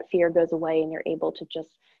lot of that fear goes away and you're able to just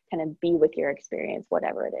kind of be with your experience,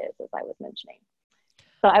 whatever it is, as I was mentioning.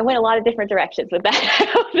 So I went a lot of different directions with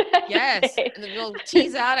that. Yes, and we'll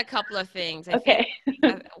tease out a couple of things. I think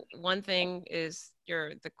one thing is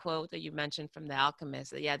the quote that you mentioned from The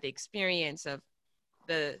Alchemist, that, yeah, the experience of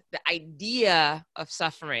the idea of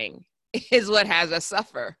suffering is what has us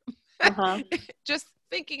suffer. Uh-huh. Just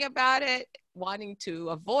thinking about it, wanting to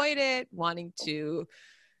avoid it, wanting to,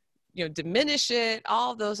 you know, diminish it,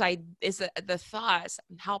 all those is the thoughts,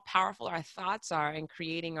 how powerful our thoughts are in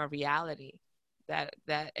creating our reality.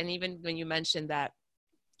 That and even when you mentioned that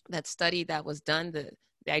study that was done, the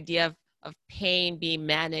idea of pain being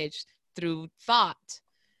managed through thought,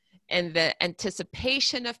 and the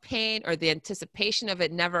anticipation of pain, or the anticipation of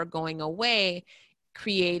it never going away,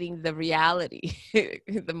 creating the reality.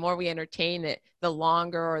 The more we entertain it, the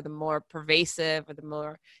longer or the more pervasive or the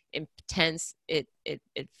more intense it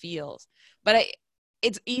feels. But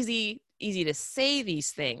it's easy to say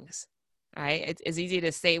these things, right? It's easy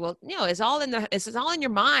to say, well, you know, it's all in your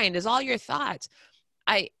mind, it's all your thoughts.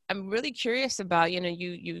 I'm really curious about, you know,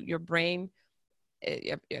 your brain,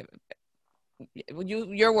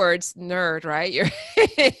 your words, nerd, right?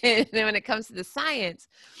 When it comes to the science.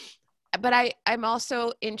 But I'm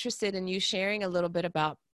also interested in you sharing a little bit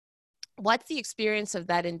about what's the experience of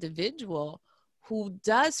that individual who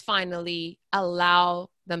does finally allow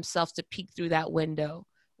themselves to peek through that window,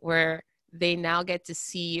 where they now get to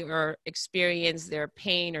see or experience their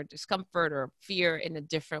pain or discomfort or fear in a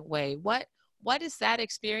different way. What is that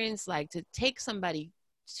experience like, to take somebody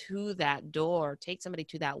to that door, take somebody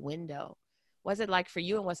to that window? What's it like for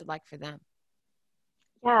you, and what's it like for them?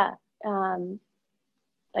 Yeah.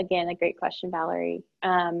 again, a great question, Valerie.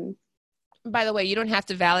 By the way, you don't have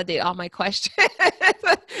to validate all my questions.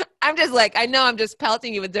 I'm just like, I know I'm just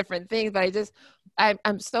pelting you with different things, but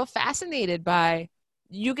I'm so fascinated by,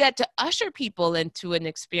 you get to usher people into an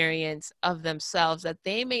experience of themselves that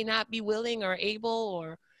they may not be willing or able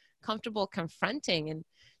or comfortable confronting. And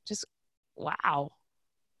just, wow.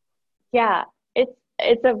 Yeah,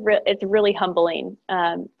 it's really humbling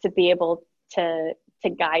to be able to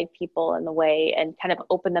guide people in the way and kind of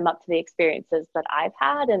open them up to the experiences that I've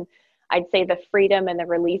had. And I'd say the freedom and the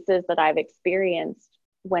releases that I've experienced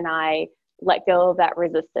when I let go of that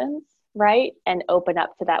resistance, right, and open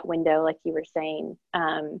up to that window, like you were saying,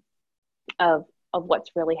 of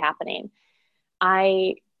what's really happening.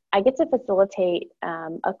 I I get to facilitate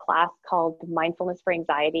a class called Mindfulness for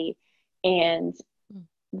Anxiety, and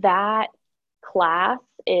that class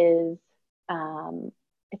is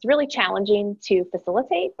it's really challenging to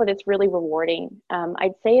facilitate, but it's really rewarding.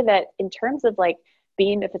 I'd say that in terms of like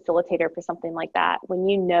being a facilitator for something like that, when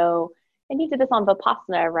you know, and you did this on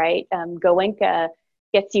Vipassana, right? Goenka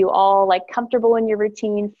gets you all like comfortable in your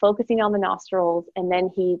routine, focusing on the nostrils, and then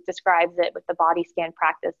he describes it with the body scan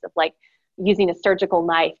practice of like using a surgical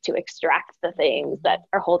knife to extract the things that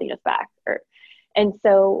are holding us back. And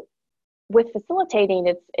so with facilitating,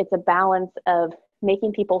 it's a balance of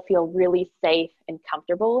making people feel really safe and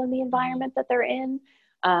comfortable in the environment that they're in,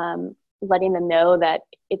 letting them know that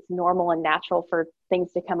it's normal and natural for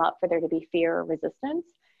things to come up, for there to be fear or resistance,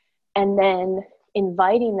 and then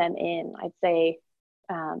inviting them in. I'd say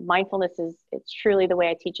mindfulness it's truly, the way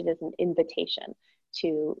I teach it is an invitation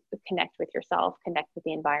to connect with yourself, connect with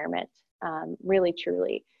the environment, really,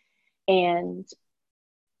 truly. And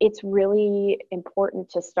it's really important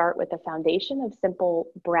to start with a foundation of simple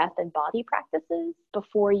breath and body practices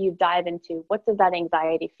before you dive into what does that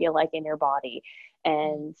anxiety feel like in your body,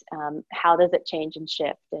 and how does it change and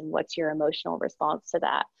shift, and what's your emotional response to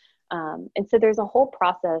that. And so there's a whole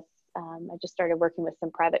process. I just started working with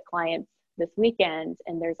some private clients this weekend,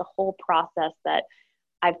 and there's a whole process that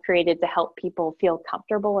I've created to help people feel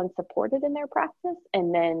comfortable and supported in their practice,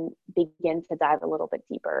 and then begin to dive a little bit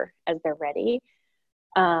deeper as they're ready.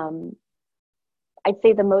 I'd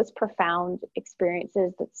say the most profound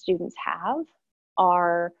experiences that students have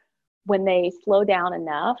are when they slow down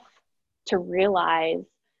enough to realize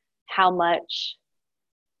how much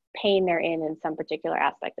pain they're in some particular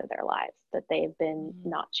aspect of their lives that they've been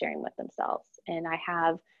not sharing with themselves. And I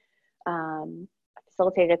have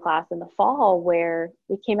facilitated a class in the fall where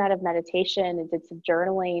we came out of meditation and did some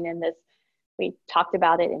journaling, and we talked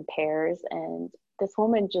about it in pairs, and this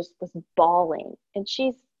woman just was bawling. And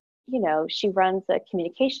she's, she runs a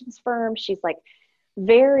communications firm. She's like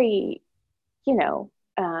very,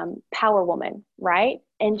 power woman, right?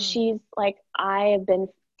 And she's like, I have been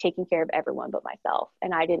taking care of everyone but myself.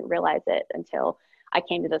 And I didn't realize it until I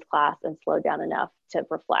came to this class and slowed down enough to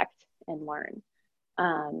reflect and learn.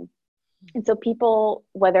 And so people,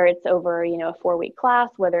 whether it's over, a 4-week class,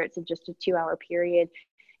 whether it's just a 2-hour period,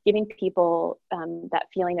 giving people that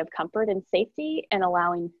feeling of comfort and safety, and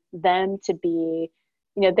allowing them to be,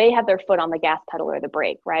 they have their foot on the gas pedal or the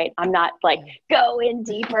brake, right? I'm not like, go in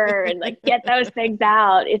deeper and like get those things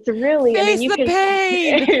out. It's really, Face the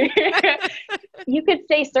pain. You could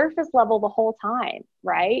stay surface level the whole time,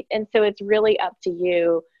 right? And so it's really up to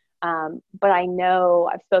you. But I know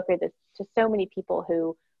I've spoken to so many people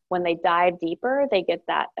who, when they dive deeper, they get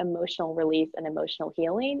that emotional release and emotional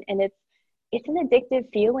healing. And it's an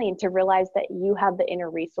addictive feeling to realize that you have the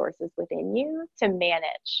inner resources within you to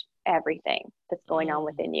manage everything that's going on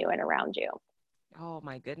within you and around you. Oh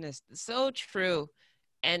my goodness. So true.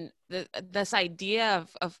 And this idea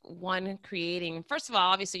of one creating, first of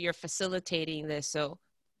all, obviously you're facilitating this. So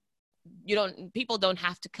people don't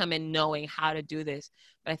have to come in knowing how to do this.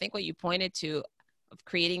 But I think what you pointed to of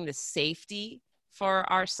creating the safety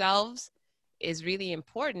for ourselves is really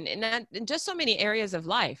important, and that in just so many areas of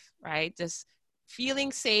life, right? Just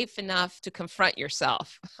feeling safe enough to confront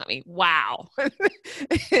yourself. I mean, wow.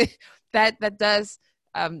 that does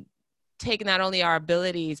take not only our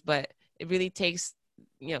abilities, but it really takes,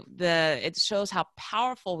 it shows how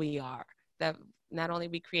powerful we are, that not only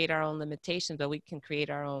we create our own limitations, but we can create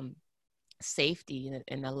our own safety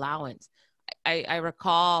and allowance. I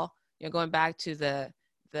recall, going back to the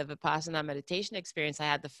Vipassana meditation experience I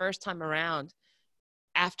had the first time around,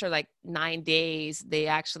 after like 9 days, they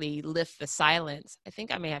actually lift the silence. I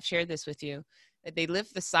think I may have shared this with you. They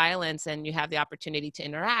lift the silence and you have the opportunity to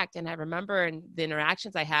interact. And I remember in the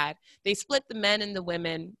interactions I had, they split the men and the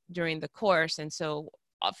women during the course. And so,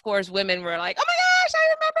 of course, women were like, oh my gosh,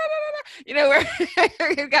 I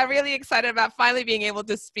remember. We got really excited about finally being able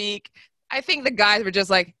to speak I think the guys were just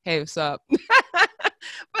like, hey, what's up?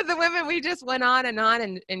 But the women, we just went on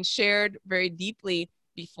and shared very deeply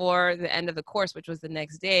before the end of the course, which was the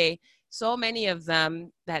next day. So many of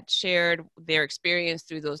them that shared their experience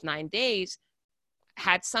through those 9 days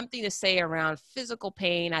had something to say around physical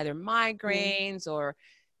pain, either migraines or,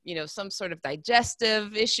 some sort of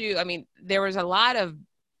digestive issue. I mean, there was a lot of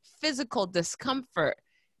physical discomfort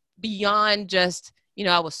beyond just,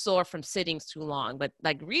 I was sore from sitting too long, but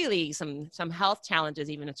like really some health challenges,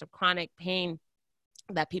 even some chronic pain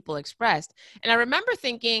that people expressed. And I remember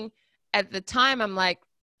thinking at the time, I'm like,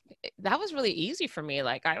 that was really easy for me.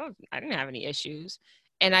 Like, I didn't have any issues.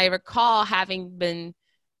 And I recall having been,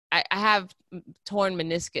 I have torn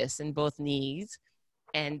meniscus in both knees,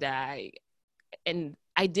 and I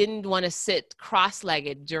didn't want to sit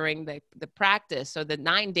cross-legged during the practice. So the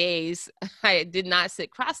 9 days, I did not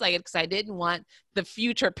sit cross-legged because I didn't want the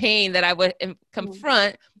future pain that I would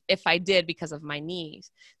confront if I did because of my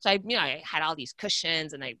knees. So I had all these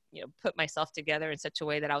cushions, and I, put myself together in such a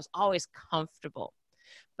way that I was always comfortable.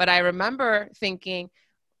 But I remember thinking,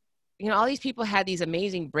 all these people had these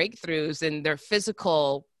amazing breakthroughs in their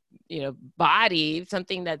physical body,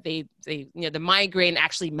 something that they the migraine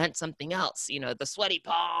actually meant something else, the sweaty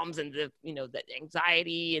palms and the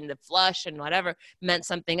anxiety and the flush and whatever meant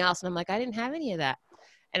something else. And I'm like, I didn't have any of that.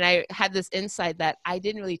 And I had this insight that I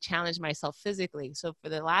didn't really challenge myself physically. So for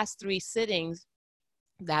the last 3 sittings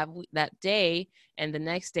that day and the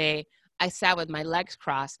next day, I sat with my legs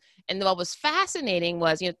crossed. And what was fascinating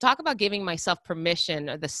was, talk about giving myself permission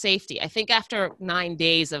or the safety. I think after 9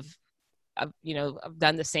 days of I've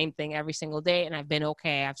done the same thing every single day, and I've been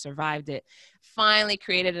okay. I've survived it. Finally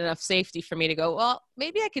created enough safety for me to go, well,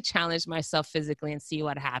 maybe I could challenge myself physically and see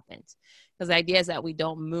what happens. Because the idea is that we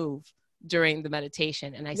don't move during the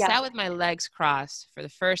meditation. And I sat with my legs crossed for the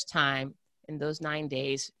first time in those 9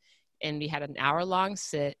 days, and we had an hour-long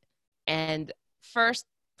sit. And first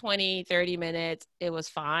 20, 30 minutes, it was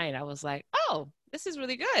fine. I was like, oh, this is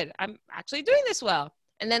really good. I'm actually doing this well.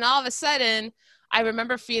 And then all of a sudden, I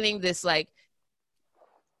remember feeling this like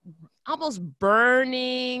almost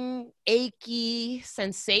burning, achy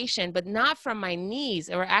sensation, but not from my knees.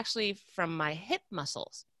 It were actually from my hip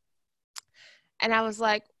muscles. And I was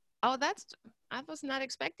like, oh, I was not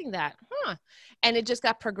expecting that. And it just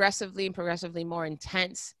got progressively and progressively more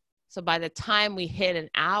intense. So by the time we hit an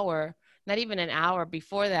hour, not even an hour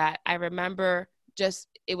before that, I remember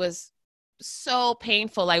it was so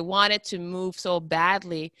painful. I wanted to move so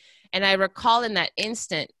badly. And I recall in that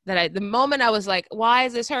instant that the moment I was like, why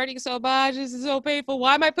is this hurting so much? This is so painful.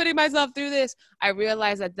 Why am I putting myself through this? I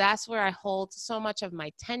realized that that's where I hold so much of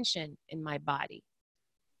my tension in my body,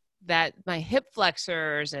 that my hip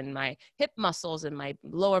flexors and my hip muscles and my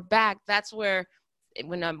lower back, that's where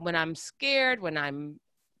when I'm scared, when I'm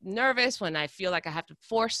nervous, when I feel like I have to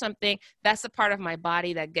force something, that's the part of my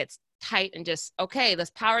body that gets tight and just, okay,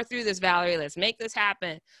 let's power through this, Valerie. Let's make this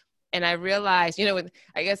happen. And I realized,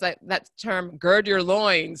 I guess that term, gird your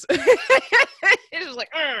loins, it was like,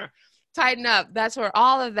 tighten up. That's where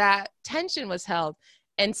all of that tension was held.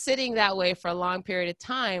 And sitting that way for a long period of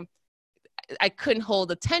time, I couldn't hold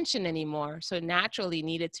the tension anymore. So naturally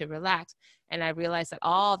needed to relax. And I realized that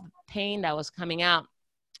all the pain that was coming out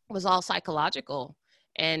was all psychological.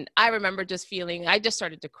 And I remember just feeling, I just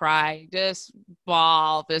started to cry, just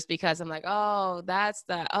bawl, just because I'm like, oh, that's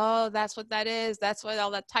what that is. That's what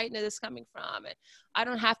all that tightness is coming from. And I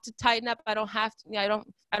don't have to tighten up. I don't have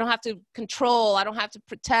to control. I don't have to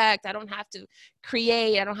protect. I don't have to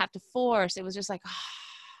create. I don't have to force. It was just like,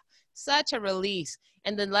 such a release.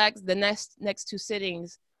 And the next 2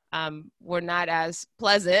 sittings were not as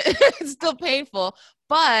pleasant. It's still painful,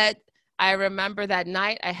 but I remember that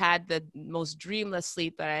night I had the most dreamless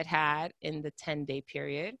sleep that I'd had in the 10-day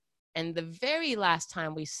period. And the very last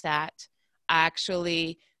time we sat,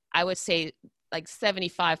 actually, I would say like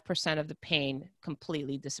 75% of the pain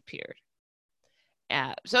completely disappeared.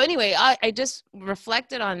 So anyway, I just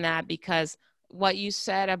reflected on that because what you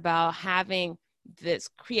said about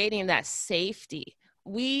creating that safety,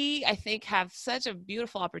 I think, have such a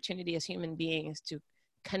beautiful opportunity as human beings to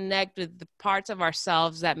connect with the parts of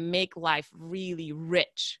ourselves that make life really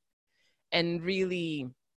rich and really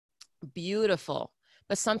beautiful.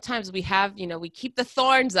 But sometimes we keep the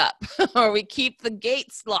thorns up or we keep the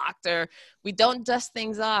gates locked or we don't dust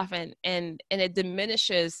things off and it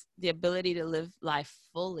diminishes the ability to live life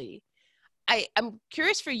fully. I'm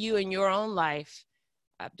curious for you in your own life,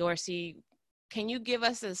 Dorsey, can you give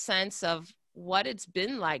us a sense of what it's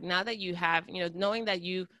been like now that you have, knowing that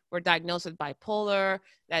you were diagnosed with bipolar,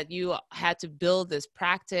 that you had to build this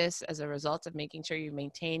practice as a result of making sure you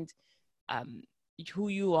maintained who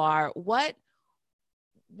you are, what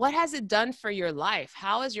has it done for your life?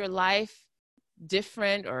 How is your life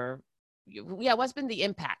different, or yeah, what's been the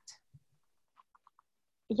impact?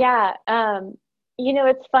 Yeah.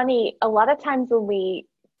 It's funny. A lot of times when we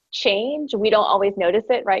change, we don't always notice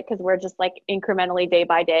it, right? Because we're just like incrementally day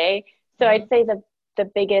by day. So Mm-hmm. I'd say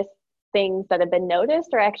the biggest things that have been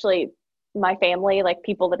noticed are actually my family, like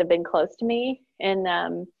people that have been close to me. And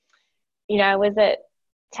I was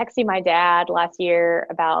texting my dad last year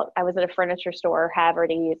about, I was at a furniture store,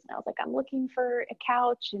 Haverty's, and I was like, I'm looking for a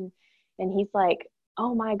couch, and he's like,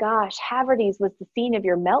 oh my gosh, Haverty's was the scene of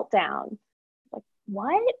your meltdown. Like,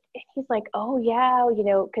 what? And he's like, oh yeah,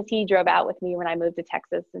 because he drove out with me when I moved to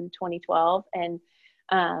Texas in 2012, and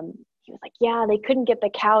he was like, yeah, they couldn't get the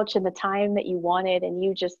couch in the time that you wanted, and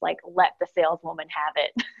you just like let the saleswoman have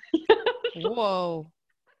it. Whoa.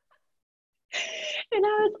 And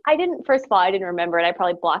I didn't, first of all, I didn't remember it. I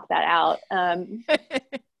probably blocked that out. There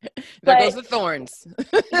But goes the thorns.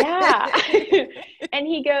 yeah. and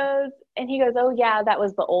he goes, oh yeah, that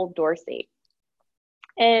was the old Dorsey.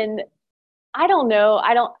 And I don't know.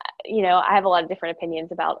 I have a lot of different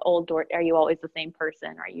opinions about old Dorsey. Are you always the same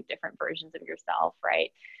person? Are you different versions of yourself,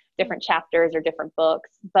 right? Different chapters or different books.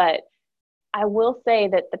 But I will say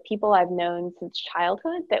that the people I've known since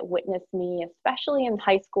childhood that witnessed me, especially in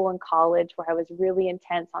high school and college, where I was really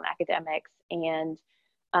intense on academics, and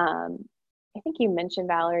I think you mentioned,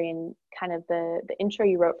 Valerie, in kind of the intro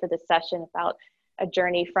you wrote for this session about a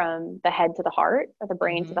journey from the head to the heart, or the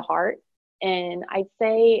brain to Mm-hmm. the heart. And I'd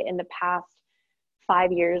say in the past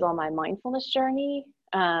 5 years on my mindfulness journey,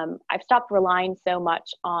 I've stopped relying so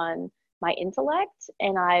much on my intellect,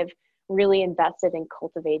 and I've really invested in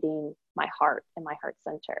cultivating my heart and my heart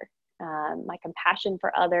center, my compassion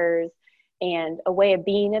for others, and a way of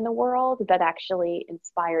being in the world that actually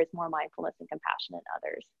inspires more mindfulness and compassion in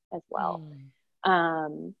others as well. Mm.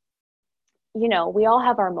 Um, we all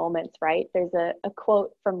have our moments, right? There's a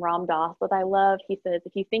quote from Ram Dass that I love. He says,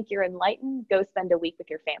 if you think you're enlightened, go spend a week with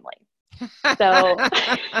your family. So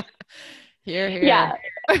Here, here. yeah.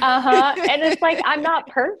 Uh-huh. And it's like, I'm not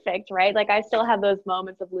perfect, right? Like I still have those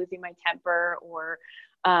moments of losing my temper, or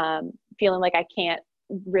feeling like I can't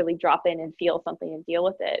really drop in and feel something and deal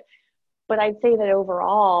with it. But I'd say that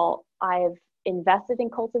overall, I've invested in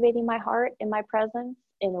cultivating my heart and my presence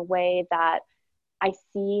in a way that I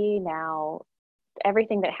see now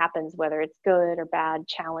everything that happens, whether it's good or bad,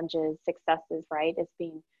 challenges, successes, right, as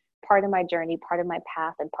being part of my journey, part of my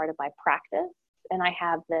path, and part of my practice. And I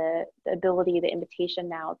have the ability, the invitation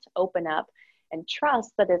now to open up and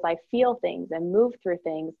trust that as I feel things and move through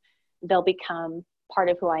things, they'll become part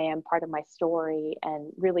of who I am, part of my story,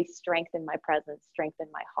 and really strengthen my presence, strengthen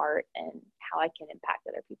my heart, and how I can impact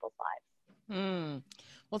other people's lives. Hmm.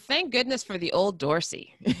 Well, thank goodness for the old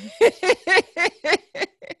Dorsey.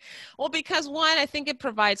 Well, because one, I think it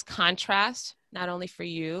provides contrast, not only for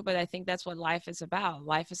you, but I think that's what life is about.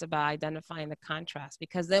 Life is about identifying the contrast,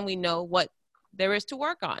 because then we know what there is to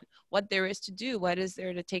work on, what there is to do, what is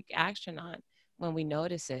there to take action on when we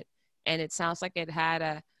notice it. And it sounds like it had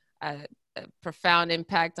a profound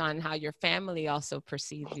impact on how your family also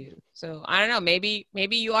perceived you. So I don't know, maybe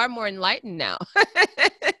you are more enlightened now.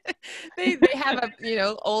 They have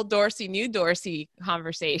a old Dorsey, new Dorsey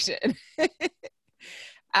conversation.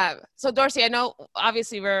 So Dorsey, I know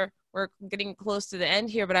obviously we're getting close to the end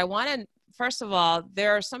here, but I want to, first of all,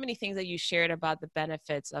 there are so many things that you shared about the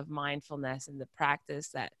benefits of mindfulness and the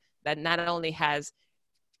practice that not only has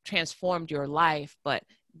transformed your life, but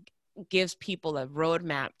gives people a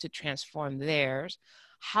roadmap to transform theirs.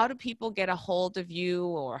 How do people get a hold of you,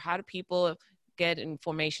 or how do people get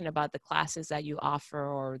information about the classes that you offer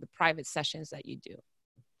or the private sessions that you do?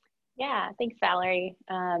 Yeah, thanks, Valerie.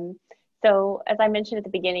 So as I mentioned at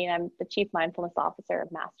the beginning, I'm the Chief Mindfulness Officer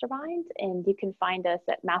of Mastermind, and you can find us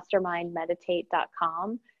at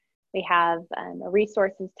mastermindmeditate.com. We have a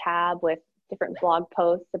resources tab with different blog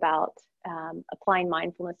posts about applying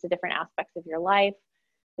mindfulness to different aspects of your life.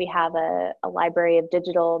 We have a library of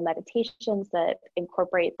digital meditations that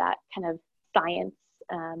incorporate that kind of science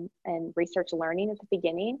and research learning at the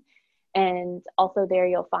beginning. And also there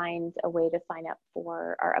you'll find a way to sign up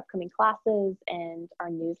for our upcoming classes and our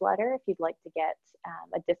newsletter if you'd like to get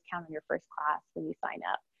a discount on your first class when you sign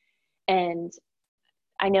up. And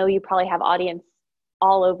I know you probably have audience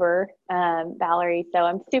all over, Valerie, so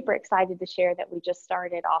I'm super excited to share that we just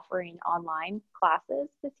started offering online classes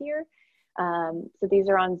this year. So these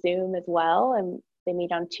are on Zoom as well, and they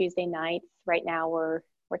meet on Tuesday nights. Right now we're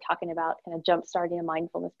talking about kind of jump starting a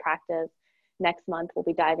mindfulness practice. Next month we'll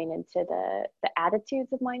be diving into the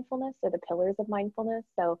attitudes of mindfulness, or the pillars of mindfulness.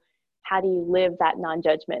 So how do you live that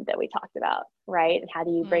non-judgment that we talked about, right? And how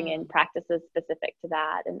do you bring in practices specific to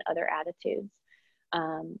that and other attitudes?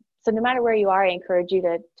 So no matter where you are, I encourage you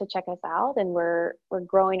to check us out. And we're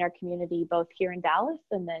growing our community both here in Dallas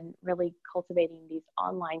and then really cultivating these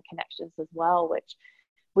online connections as well, which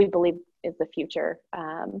we believe is the future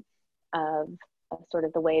of sort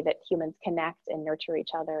of the way that humans connect and nurture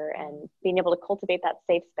each other, and being able to cultivate that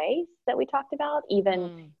safe space that we talked about,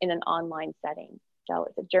 even in an online setting. So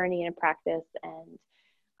it's a journey and a practice, and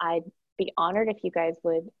I'd be honored if you guys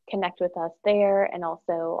would connect with us there. And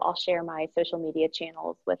also I'll share my social media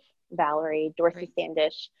channels with Valerie, Dorsey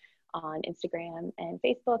Standish on Instagram and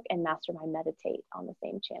Facebook, and Mastermind Meditate on the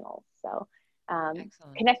same channel. So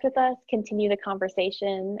connect with us, continue the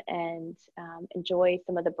conversation, and enjoy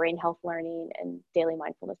some of the brain health learning and daily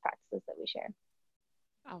mindfulness practices that we share.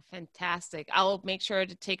 Oh, fantastic. I'll make sure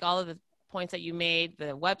to take all of the points that you made,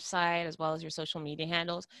 the website, as well as your social media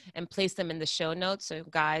handles, and place them in the show notes. So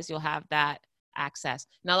guys, you'll have that access.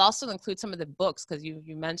 And I'll also include some of the books, because you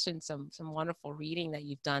mentioned some wonderful reading that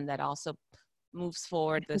you've done that also moves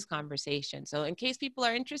forward this conversation. So in case people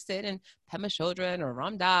are interested in Pema Chodron or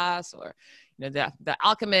Ram Dass or the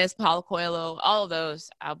Alchemist, Paulo Coelho, all of those,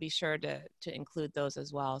 I'll be sure to include those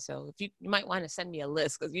as well. So if you might want to send me a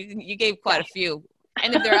list, because you gave quite a few.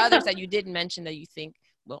 And if there are others that you didn't mention that you think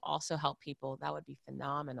will also help people, that would be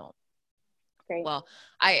phenomenal. Great. Well,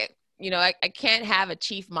 I can't have a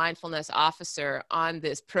chief mindfulness officer on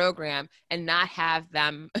this program and not have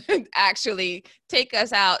them actually take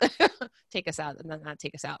us out, not take us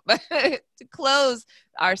out, but to close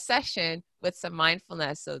our session with some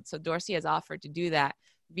mindfulness. So Dorsey has offered to do that.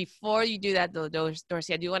 Before you do that, though,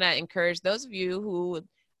 Dorsey, I do want to encourage those of you who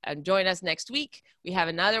join us next week. We have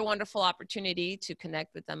another wonderful opportunity to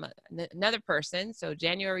connect with them, another person. So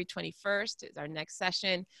January 21st is our next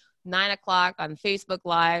session, 9 o'clock on Facebook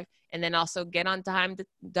Live. And then also get on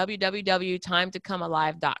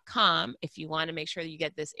www.timetocomealive.com if you want to make sure that you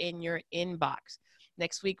get this in your inbox.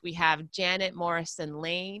 Next week, we have Janet Morrison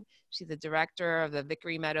Lane. She's the director of the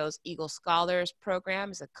Vickery Meadows Eagle Scholars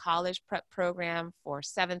Program. It's a college prep program for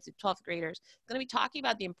 7th to 12th graders. Going to be talking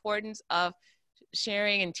about the importance of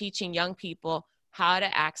sharing and teaching young people how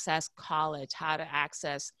to access college, how to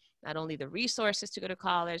access not only the resources to go to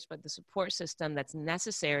college, but the support system that's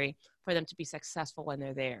necessary for them to be successful when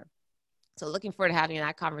they're there. So looking forward to having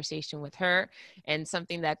that conversation with her, and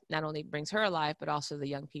something that not only brings her alive, but also the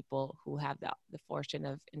young people who have the fortune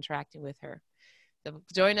of interacting with her. So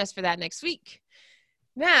join us for that next week.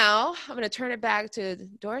 Now, I'm going to turn it back to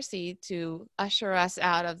Dorsey to usher us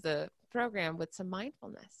out of the program with some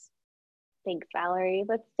mindfulness. Thanks, Valerie.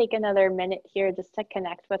 Let's take another minute here just to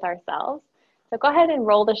connect with ourselves. So go ahead and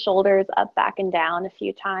roll the shoulders up, back, and down a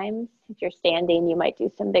few times. If you're standing, you might do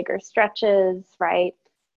some bigger stretches, right?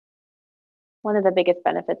 One of the biggest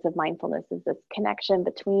benefits of mindfulness is this connection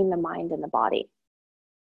between the mind and the body.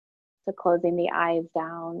 So closing the eyes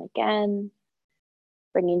down again,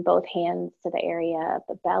 bringing both hands to the area of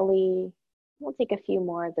the belly. We'll take a few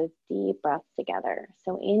more of those deep breaths together.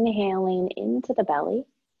 So inhaling into the belly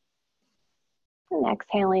and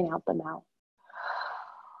exhaling out the mouth.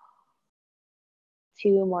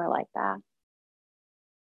 2 more like that.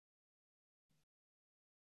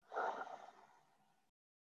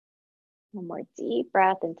 One more deep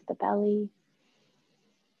breath into the belly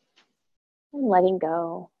and letting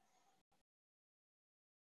go.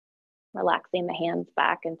 Relaxing the hands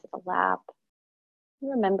back into the lap.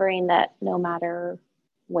 Remembering that no matter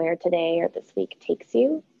where today or this week takes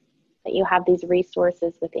you, that you have these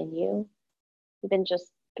resources within you. Even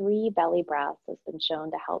just 3 belly breaths has been shown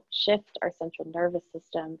to help shift our central nervous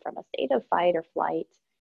system from a state of fight or flight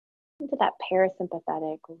into that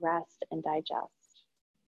parasympathetic rest and digest.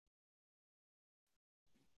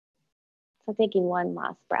 So taking one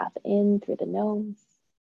last breath in through the nose,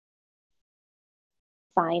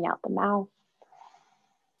 sighing out the mouth,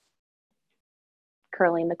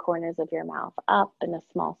 curling the corners of your mouth up in a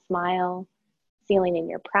small smile, sealing in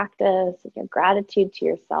your practice and your gratitude to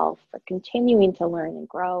yourself for continuing to learn and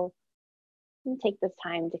grow. And take this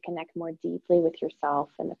time to connect more deeply with yourself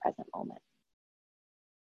in the present moment.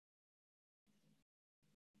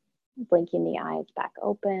 Blinking the eyes back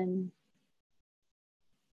open,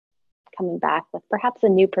 coming back with perhaps a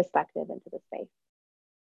new perspective into the space.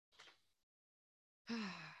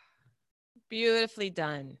 Beautifully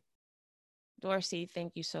done. Dorsey,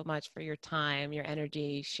 thank you so much for your time, your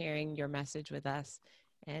energy, sharing your message with us.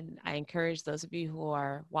 And I encourage those of you who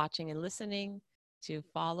are watching and listening to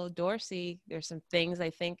follow Dorsey. There's some things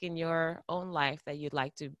I think in your own life that you'd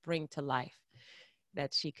like to bring to life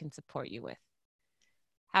that she can support you with.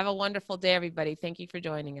 Have a wonderful day, everybody. Thank you for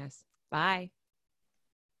joining us. Bye.